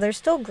 Okay, so there's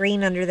still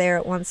green under there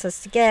it wants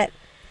us to get.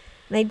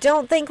 And I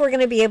don't think we're going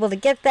to be able to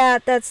get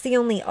that. That's the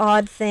only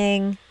odd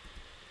thing.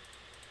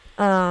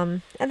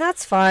 And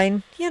that's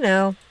fine, you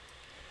know.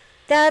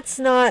 That's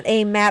not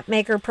a map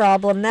maker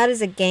problem. That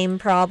is a game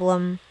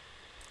problem.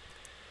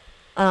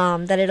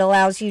 That it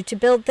allows you to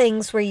build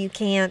things where you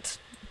can't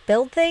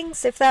build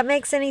things, if that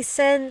makes any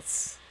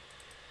sense.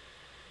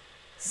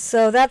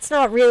 So that's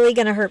not really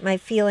going to hurt my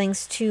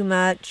feelings too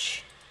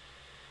much.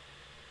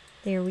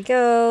 There we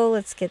go.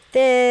 Let's get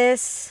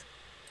this.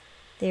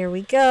 There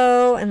we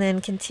go. And then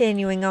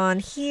continuing on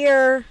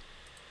here,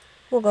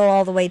 we'll go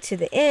all the way to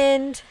the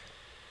end.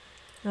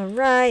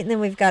 Alright, and then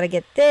we've got to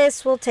get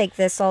this. We'll take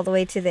this all the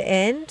way to the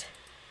end.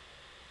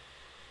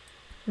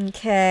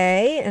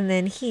 Okay, and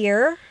then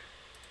here.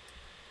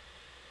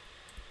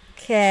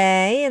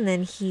 Okay, and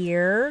then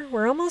here.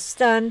 We're almost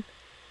done.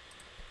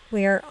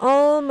 We are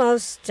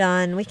almost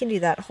done. We can do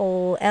that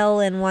whole L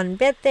in one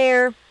bit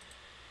there.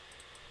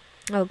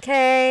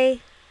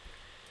 Okay.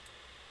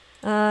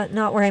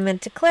 Not where I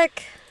meant to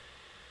click.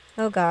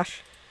 Oh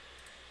gosh.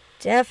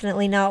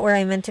 Definitely not where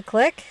I meant to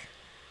click.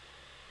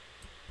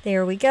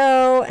 There we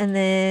go. And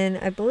then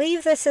I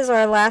believe this is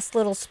our last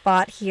little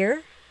spot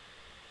here.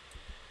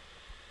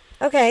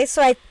 Okay,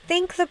 so I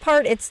think the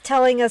part it's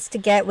telling us to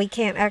get, we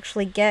can't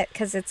actually get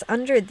because it's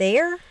under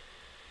there.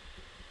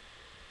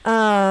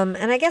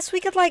 And I guess we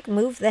could like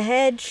move the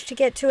hedge to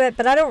get to it,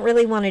 but I don't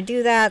really want to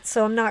do that,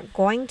 so I'm not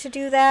going to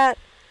do that.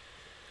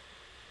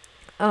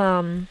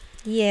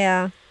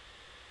 Yeah.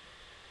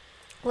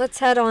 Let's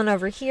head on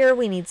over here.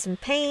 We need some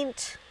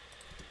paint.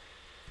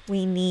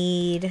 We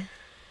need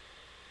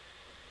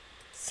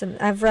some...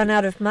 I've run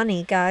out of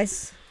money,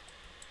 guys.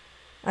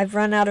 I've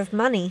run out of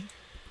money.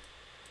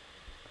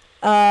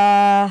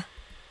 I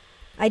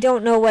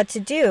don't know what to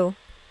do.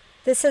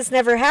 This has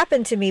never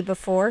happened to me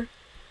before.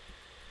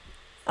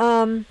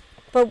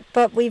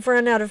 But we've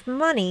run out of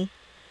money.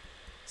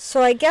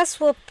 So I guess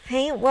we'll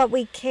paint what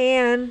we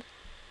can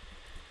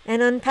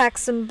and unpack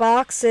some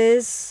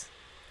boxes.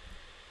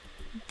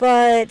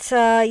 But,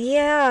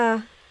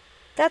 yeah,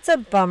 that's a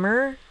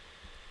bummer.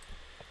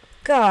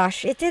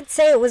 Gosh, it did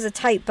say it was a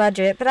tight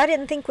budget, but I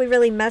didn't think we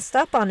really messed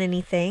up on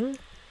anything.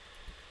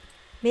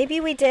 Maybe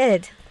we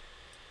did.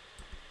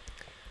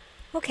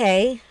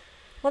 Okay,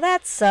 well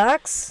that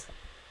sucks.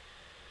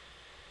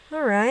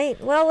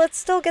 Alright, well let's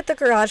still get the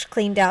garage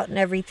cleaned out and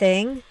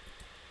everything.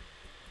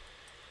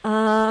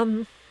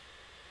 Yeah,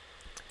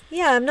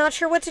 I'm not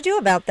sure what to do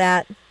about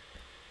that.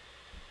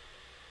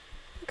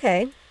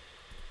 Okay.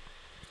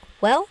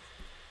 Well,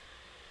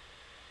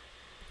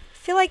 I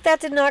feel like that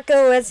did not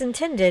go as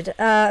intended.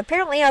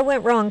 Apparently I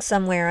went wrong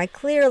somewhere. I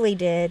clearly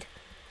did.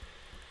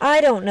 I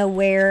don't know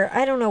where.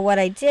 I don't know what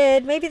I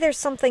did. Maybe there's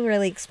something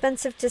really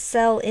expensive to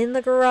sell in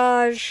the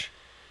garage.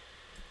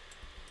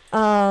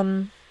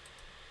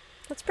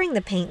 Let's bring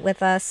the paint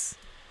with us.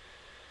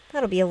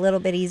 That'll be a little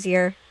bit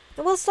easier.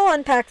 And we'll still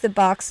unpack the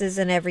boxes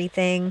and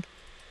everything.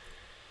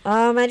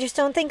 I just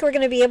don't think we're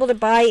going to be able to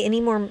buy any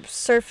more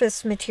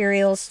surface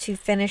materials to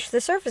finish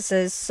the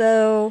surfaces.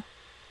 So,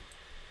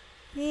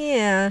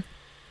 yeah.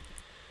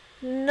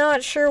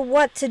 Not sure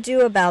what to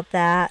do about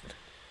that.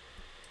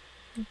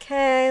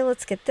 Okay,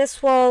 let's get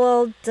this wall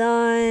all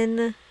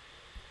done.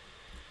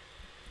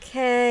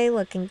 Okay,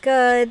 looking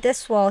good.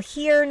 This wall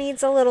here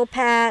needs a little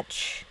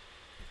patch.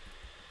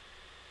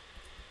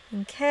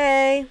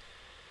 Okay.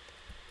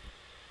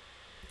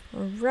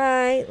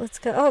 Alright, let's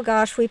go. Oh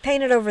gosh, we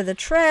painted over the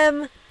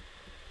trim.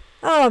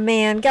 Oh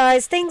man,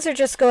 guys, things are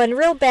just going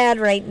real bad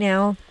right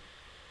now.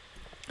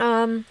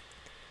 And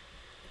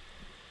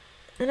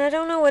I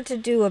don't know what to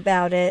do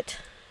about it.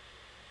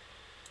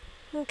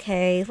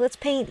 Okay, let's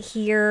paint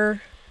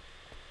here.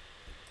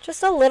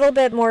 Just a little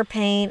bit more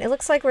paint. It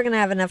looks like we're going to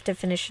have enough to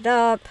finish it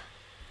up.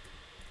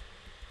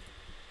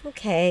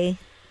 Okay.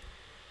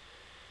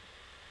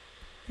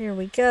 There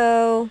we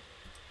go.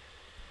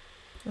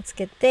 Let's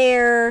get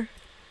there.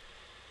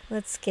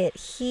 Let's get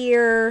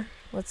here.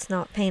 Let's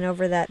not paint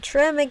over that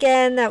trim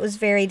again. That was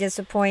very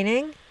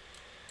disappointing.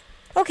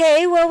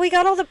 Okay, well, we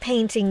got all the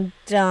painting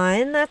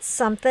done. That's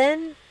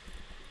something.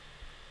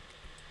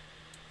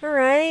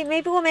 Alright,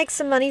 maybe we'll make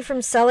some money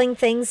from selling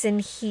things in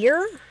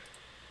here.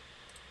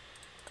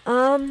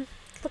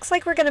 Looks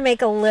like we're gonna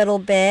make a little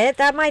bit.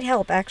 That might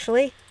help,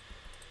 actually.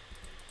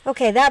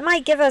 Okay, that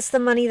might give us the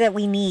money that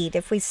we need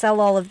if we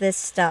sell all of this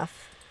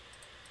stuff.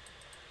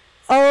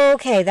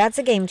 Okay, that's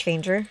a game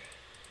changer.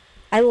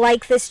 I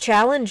like this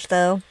challenge,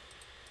 though.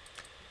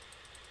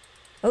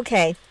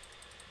 Okay.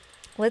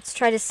 Let's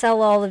try to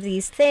sell all of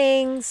these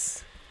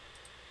things.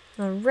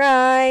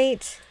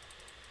 Alright.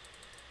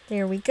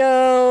 There we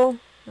go.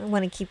 I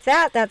want to keep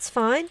that. That's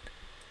fine.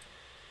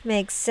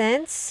 Makes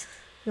sense.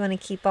 You want to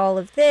keep all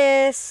of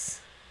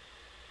this.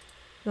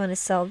 You want to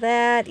sell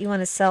that. You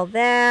want to sell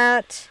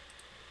that.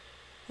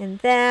 And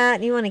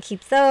that. You want to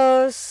keep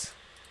those.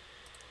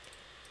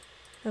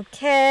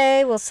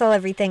 Okay, we'll sell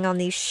everything on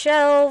these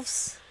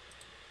shelves.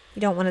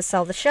 You don't want to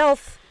sell the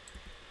shelf.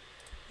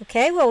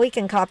 Okay, well, we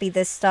can copy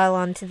this style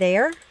onto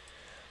there.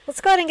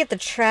 Let's go ahead and get the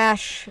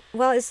trash.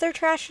 Well, is there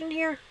trash in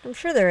here? I'm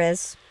sure there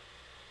is.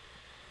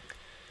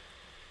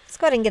 Let's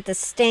go ahead and get the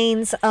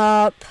stains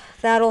up.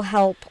 That'll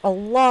help a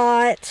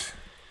lot.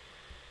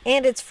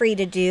 And it's free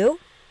to do.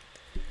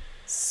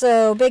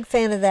 So, big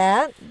fan of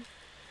that.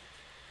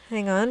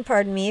 Hang on,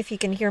 pardon me if you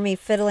can hear me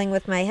fiddling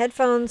with my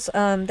headphones.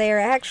 They are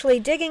actually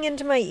digging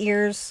into my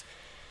ears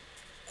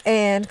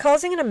and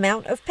causing an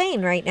amount of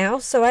pain right now.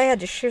 So I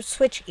had to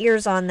switch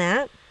ears on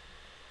that.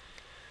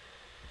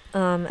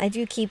 I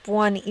do keep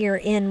one ear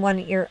in, one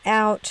ear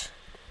out.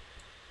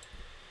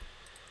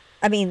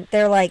 I mean,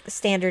 they're like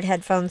standard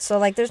headphones, so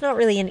like there's not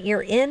really an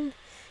ear in.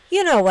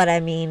 You know what I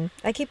mean.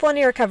 I keep one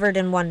ear covered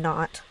and one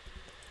not.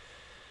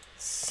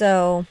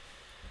 So,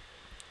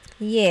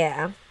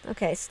 yeah.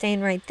 Okay,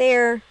 stain right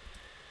there.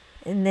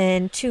 And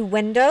then 2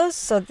 windows.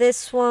 So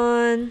this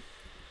one.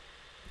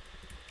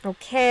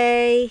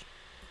 Okay.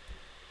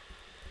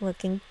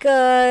 Looking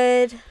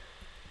good.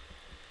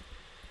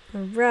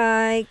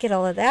 Alright, get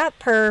all of that.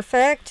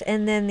 Perfect.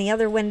 And then the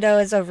other window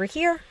is over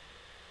here.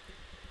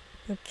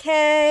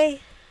 Okay.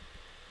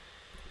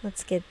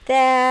 Let's get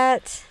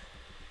that.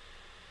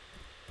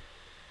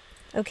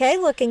 Okay,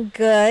 looking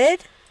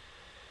good.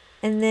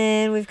 And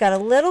then we've got a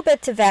little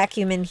bit to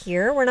vacuum in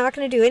here. We're not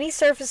going to do any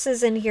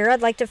surfaces in here.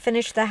 I'd like to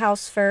finish the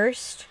house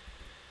first.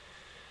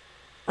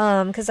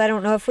 Because I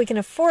don't know if we can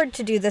afford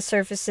to do the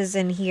surfaces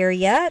in here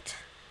yet.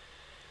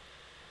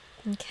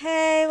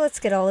 Okay, let's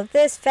get all of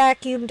this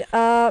vacuumed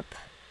up.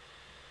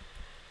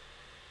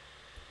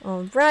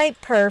 Alright,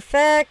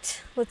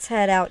 perfect. Let's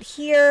head out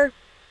here.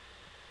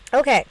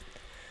 Okay,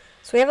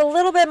 so we have a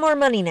little bit more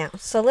money now.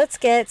 So let's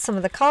get some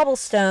of the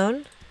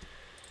cobblestone,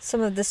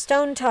 some of the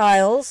stone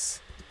tiles,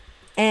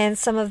 and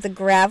some of the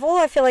gravel.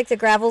 I feel like the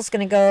gravel's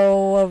going to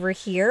go over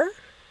here.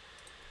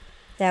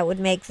 That would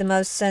make the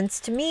most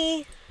sense to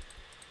me.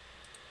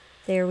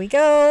 There we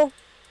go.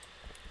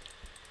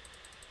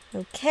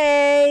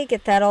 Okay,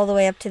 get that all the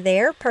way up to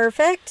there.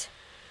 Perfect.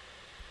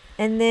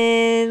 And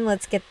then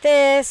let's get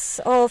this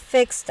all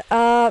fixed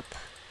up.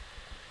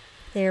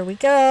 There we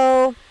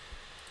go.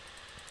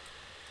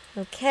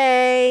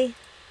 Okay.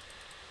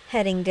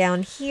 Heading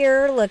down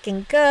here,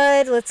 looking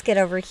good. Let's get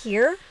over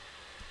here.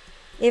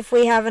 If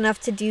we have enough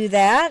to do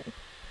that.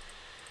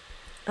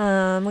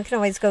 We can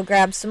always go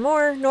grab some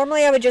more.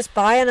 Normally I would just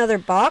buy another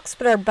box,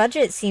 but our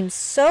budget seems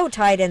so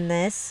tight in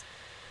this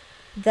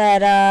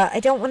that I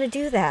don't want to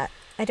do that.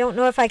 I don't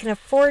know if I can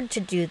afford to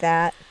do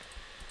that.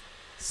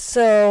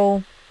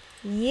 So,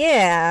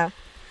 yeah.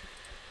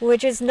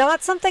 Which is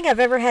not something I've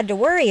ever had to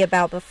worry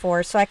about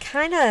before. So I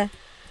kind of...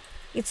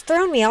 It's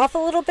thrown me off a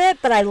little bit,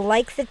 but I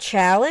like the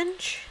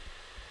challenge.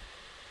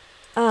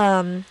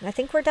 I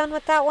think we're done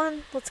with that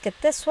one. Let's get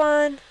this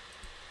one.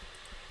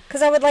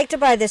 Because I would like to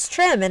buy this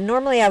trim, and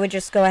normally I would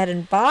just go ahead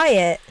and buy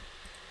it.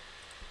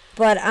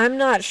 But I'm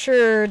not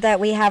sure that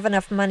we have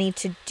enough money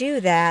to do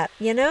that,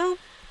 you know?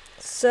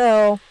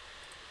 So,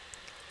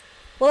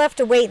 we'll have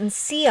to wait and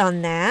see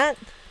on that.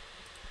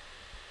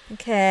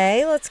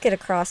 Okay, let's get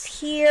across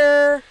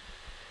here.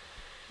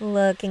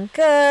 Looking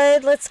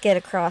good. Let's get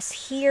across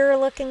here.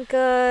 Looking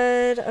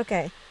good.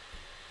 Okay.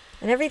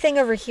 And everything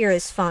over here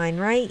is fine,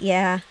 right?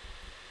 Yeah.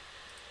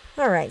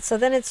 Alright, so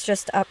then it's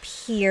just up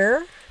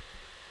here.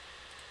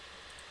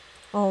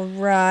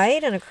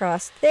 Alright, and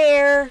across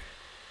there.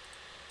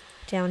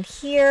 Down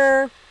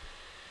here.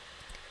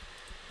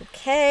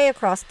 Okay,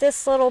 across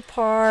this little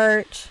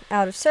part.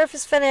 Out of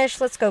surface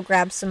finish. Let's go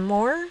grab some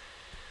more.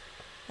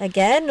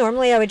 Again,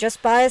 normally I would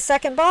just buy a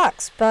second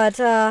box, but,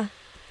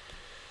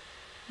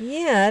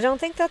 yeah, I don't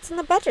think that's in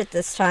the budget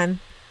this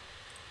time.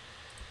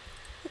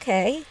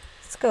 Okay,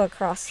 let's go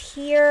across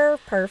here.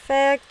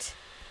 Perfect.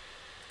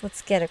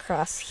 Let's get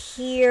across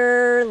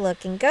here.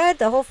 Looking good.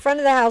 The whole front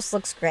of the house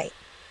looks great.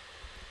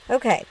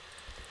 Okay.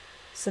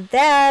 So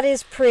that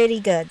is pretty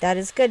good. That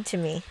is good to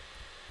me.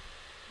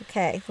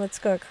 Okay, let's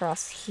go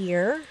across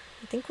here.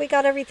 I think we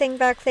got everything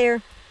back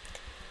there.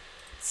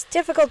 It's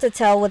difficult to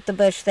tell with the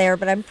bush there,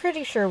 but I'm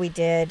pretty sure we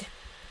did.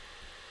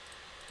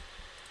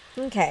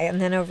 Okay, and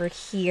then over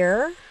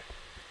here,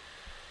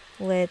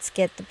 let's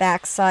get the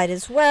back side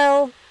as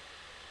well.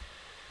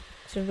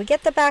 Should we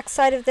get the back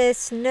side of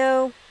this?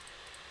 No.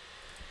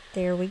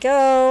 There we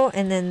go.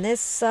 And then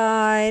this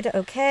side.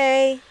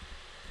 Okay.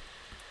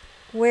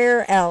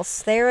 Where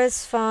else? There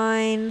is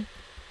fine.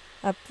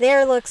 Up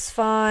there looks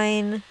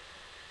fine.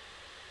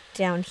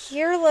 Down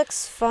here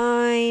looks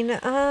fine.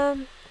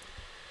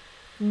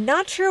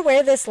 Not sure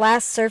where this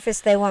last surface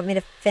they want me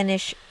to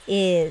finish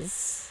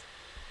is.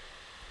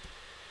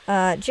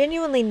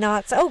 Genuinely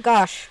not. Oh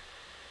gosh.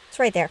 It's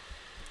right there.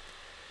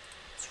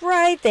 It's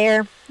right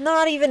there.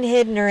 Not even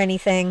hidden or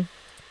anything.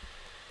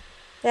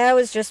 That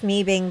was just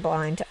me being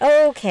blind.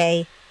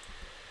 Okay.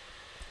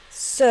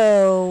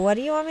 So, what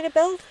do you want me to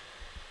build?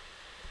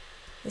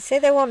 They say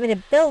they want me to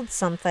build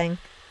something.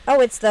 Oh,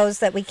 it's those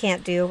that we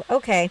can't do.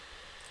 Okay.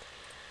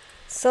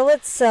 So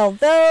let's sell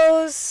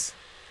those.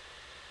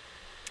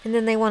 And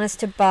then they want us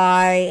to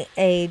buy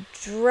a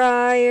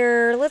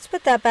dryer. Let's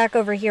put that back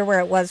over here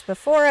where it was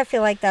before. I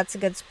feel like that's a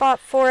good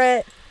spot for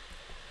it.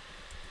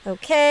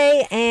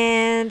 Okay,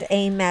 and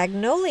a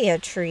magnolia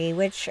tree,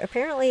 which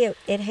apparently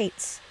it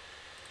hates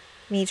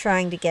me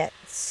trying to get.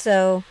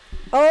 So,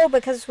 oh,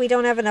 because we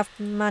don't have enough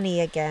money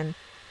again.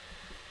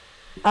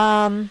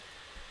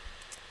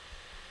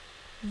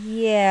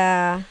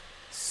 Yeah.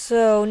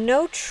 So,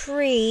 no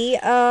tree.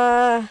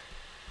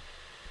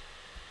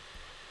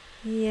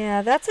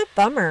 Yeah, that's a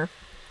bummer.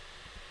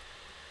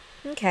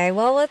 Okay,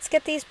 well, let's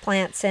get these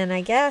plants in,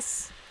 I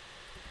guess.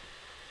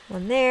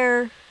 One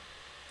there.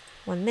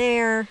 One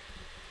there.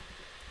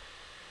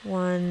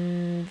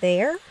 One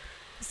there.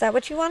 Is that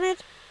what you wanted?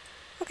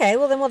 Okay,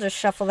 well then we'll just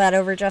shuffle that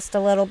over just a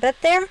little bit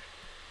there.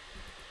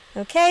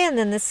 Okay, and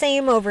then the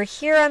same over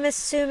here, I'm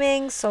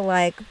assuming. So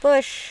like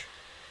bush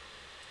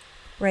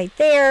right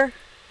there.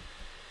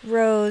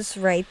 Rose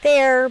right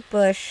there.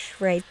 Bush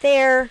right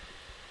there.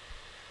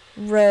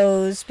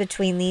 Rose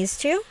between these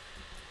two.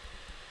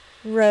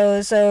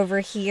 Rose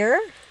over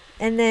here.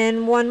 And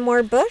then one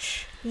more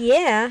bush.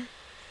 Yeah.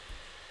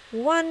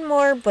 One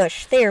more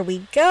bush. There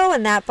we go.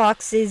 And that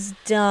box is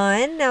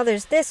done. Now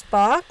there's this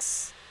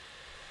box.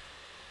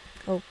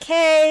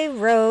 Okay.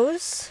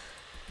 Rose.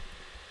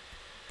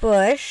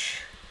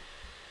 Bush.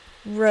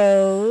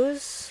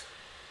 Rose.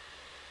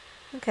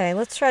 Okay,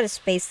 let's try to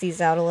space these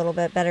out a little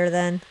bit better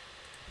then.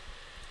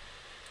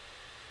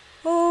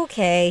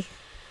 Okay.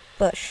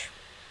 Bush.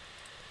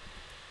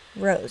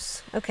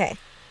 Rose. Okay.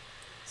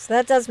 So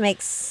that does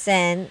make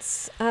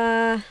sense.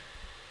 Alright,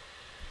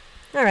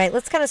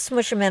 let's kind of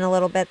smush them in a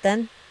little bit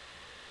then.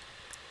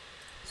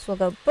 So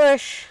we'll go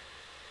bush,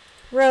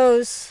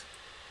 rose,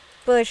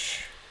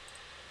 bush,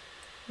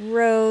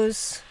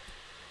 rose,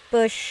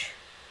 bush,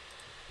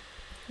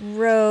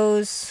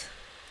 rose,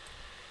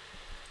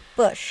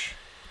 bush.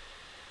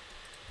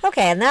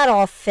 Okay, and that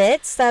all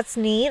fits. That's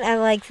neat. I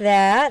like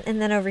that.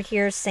 And then over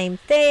here, same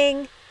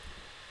thing.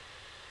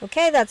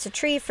 Okay, that's a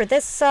tree for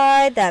this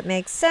side. That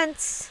makes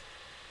sense.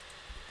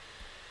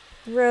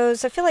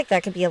 Rose. I feel like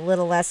that could be a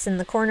little less in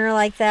the corner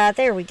like that.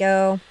 There we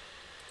go.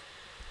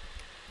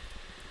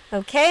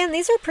 Okay, and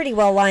these are pretty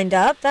well lined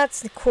up.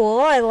 That's cool.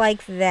 I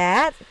like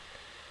that.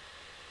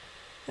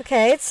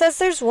 Okay, it says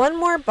there's one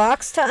more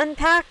box to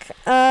unpack.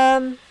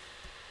 Oh,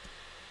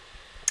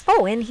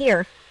 in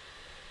here.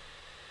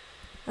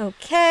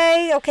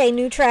 Okay,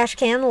 new trash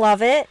can,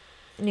 love it.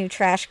 New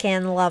trash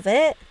can, love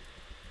it.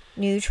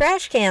 New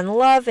trash can,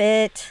 love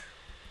it.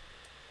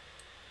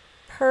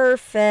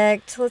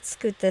 Perfect. Let's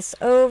scoot this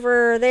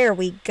over. There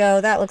we go.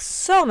 That looks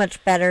so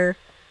much better.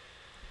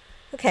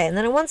 Okay, and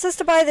then it wants us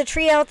to buy the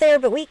tree out there,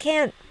 but we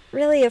can't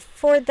really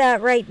afford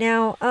that right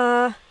now.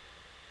 And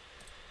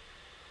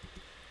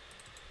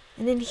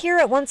in here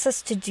it wants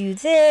us to do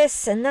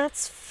this, and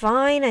that's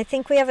fine. I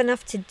think we have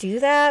enough to do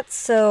that,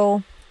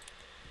 so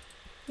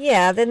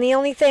yeah, then the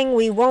only thing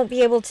we won't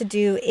be able to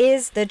do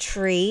is the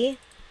tree.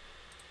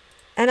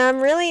 And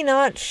I'm really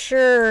not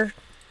sure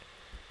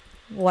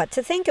what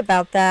to think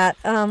about that.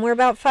 We're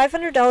about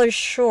 $500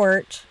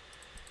 short.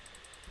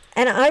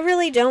 And I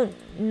really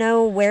don't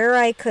know where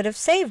I could have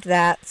saved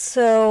that.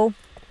 So,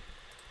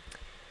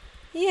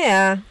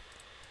 yeah.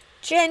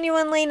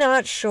 Genuinely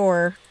not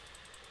sure.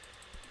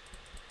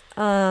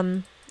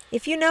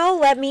 If you know,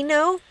 let me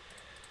know.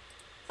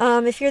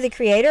 If you're the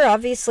creator,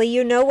 obviously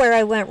you know where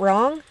I went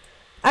wrong.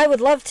 I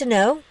would love to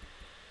know.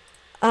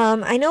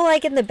 I know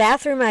like in the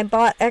bathroom I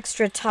bought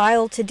extra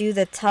tile to do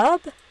the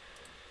tub.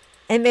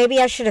 And maybe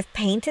I should have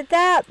painted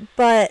that,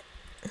 but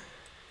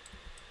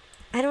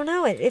I don't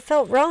know. It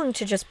felt wrong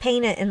to just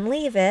paint it and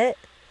leave it.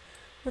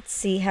 Let's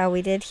see how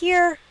we did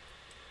here.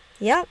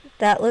 Yep,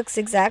 that looks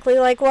exactly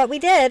like what we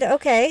did.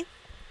 Okay.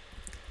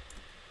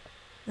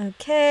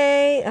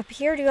 Okay, up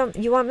here, do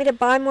you want me to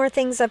buy more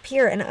things up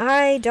here? And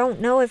I don't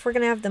know if we're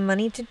going to have the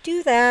money to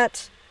do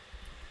that.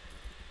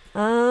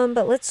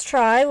 But let's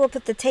try. We'll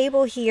put the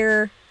table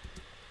here.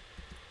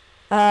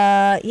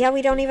 Yeah,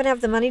 we don't even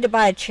have the money to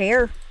buy a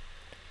chair.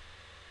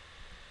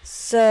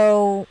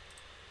 So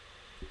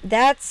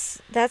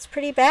that's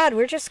pretty bad.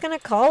 We're just gonna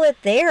call it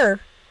there.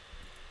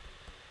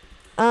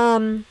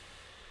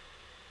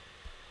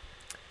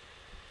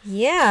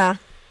 Yeah.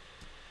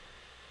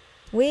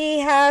 We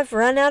have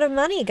run out of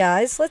money,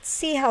 guys. Let's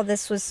see how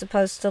this was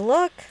supposed to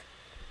look.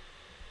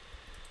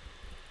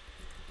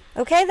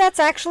 Okay, that's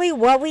actually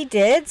what we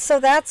did, so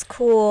that's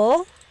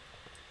cool.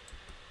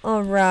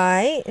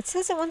 Alright. It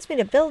says it wants me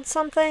to build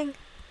something.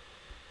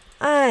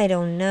 I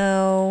don't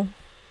know.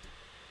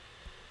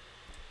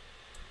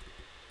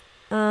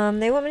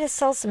 They want me to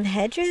sell some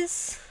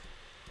hedges?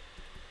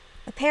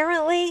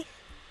 Apparently.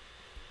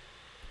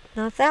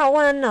 Not that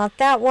one, not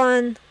that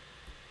one.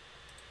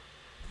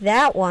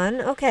 That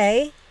one,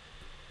 okay.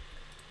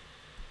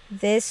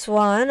 This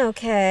one,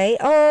 okay.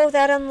 Oh,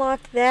 that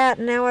unlocked that.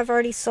 Now I've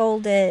already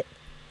sold it.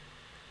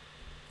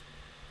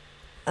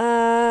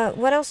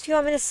 What else do you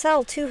want me to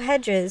sell? 2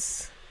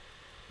 hedges.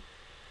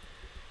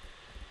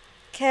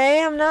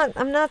 Okay, I'm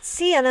not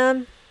seeing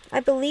them. I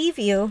believe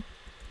you.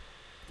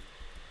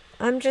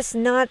 I'm just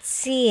not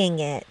seeing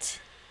it.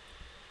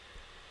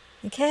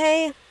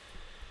 Okay.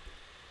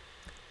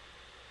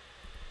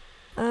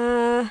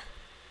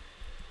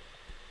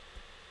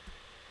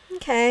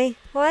 Okay.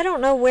 Well, I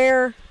don't know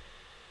where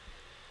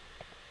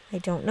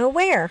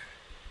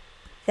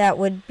that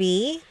would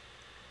be.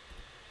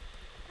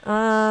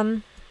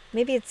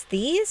 Maybe it's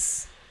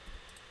these?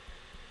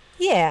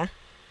 Yeah.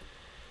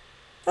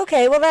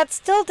 Okay, well that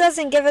still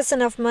doesn't give us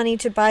enough money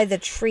to buy the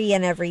tree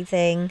and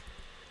everything.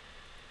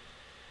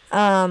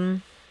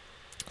 So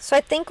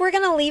I think we're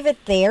gonna leave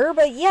it there,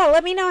 but yeah,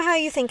 let me know how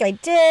you think I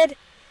did.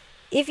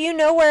 If you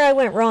know where I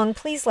went wrong,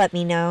 please let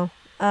me know.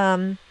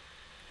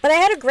 But I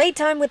had a great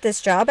time with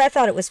this job. I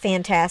thought it was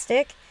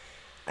fantastic.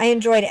 I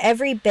enjoyed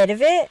every bit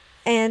of it.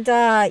 And,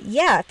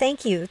 yeah,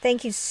 thank you.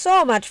 Thank you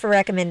so much for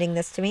recommending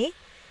this to me.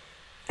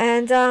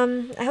 And,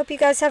 I hope you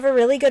guys have a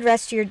really good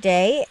rest of your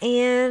day.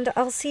 And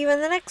I'll see you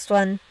in the next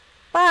one.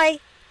 Bye!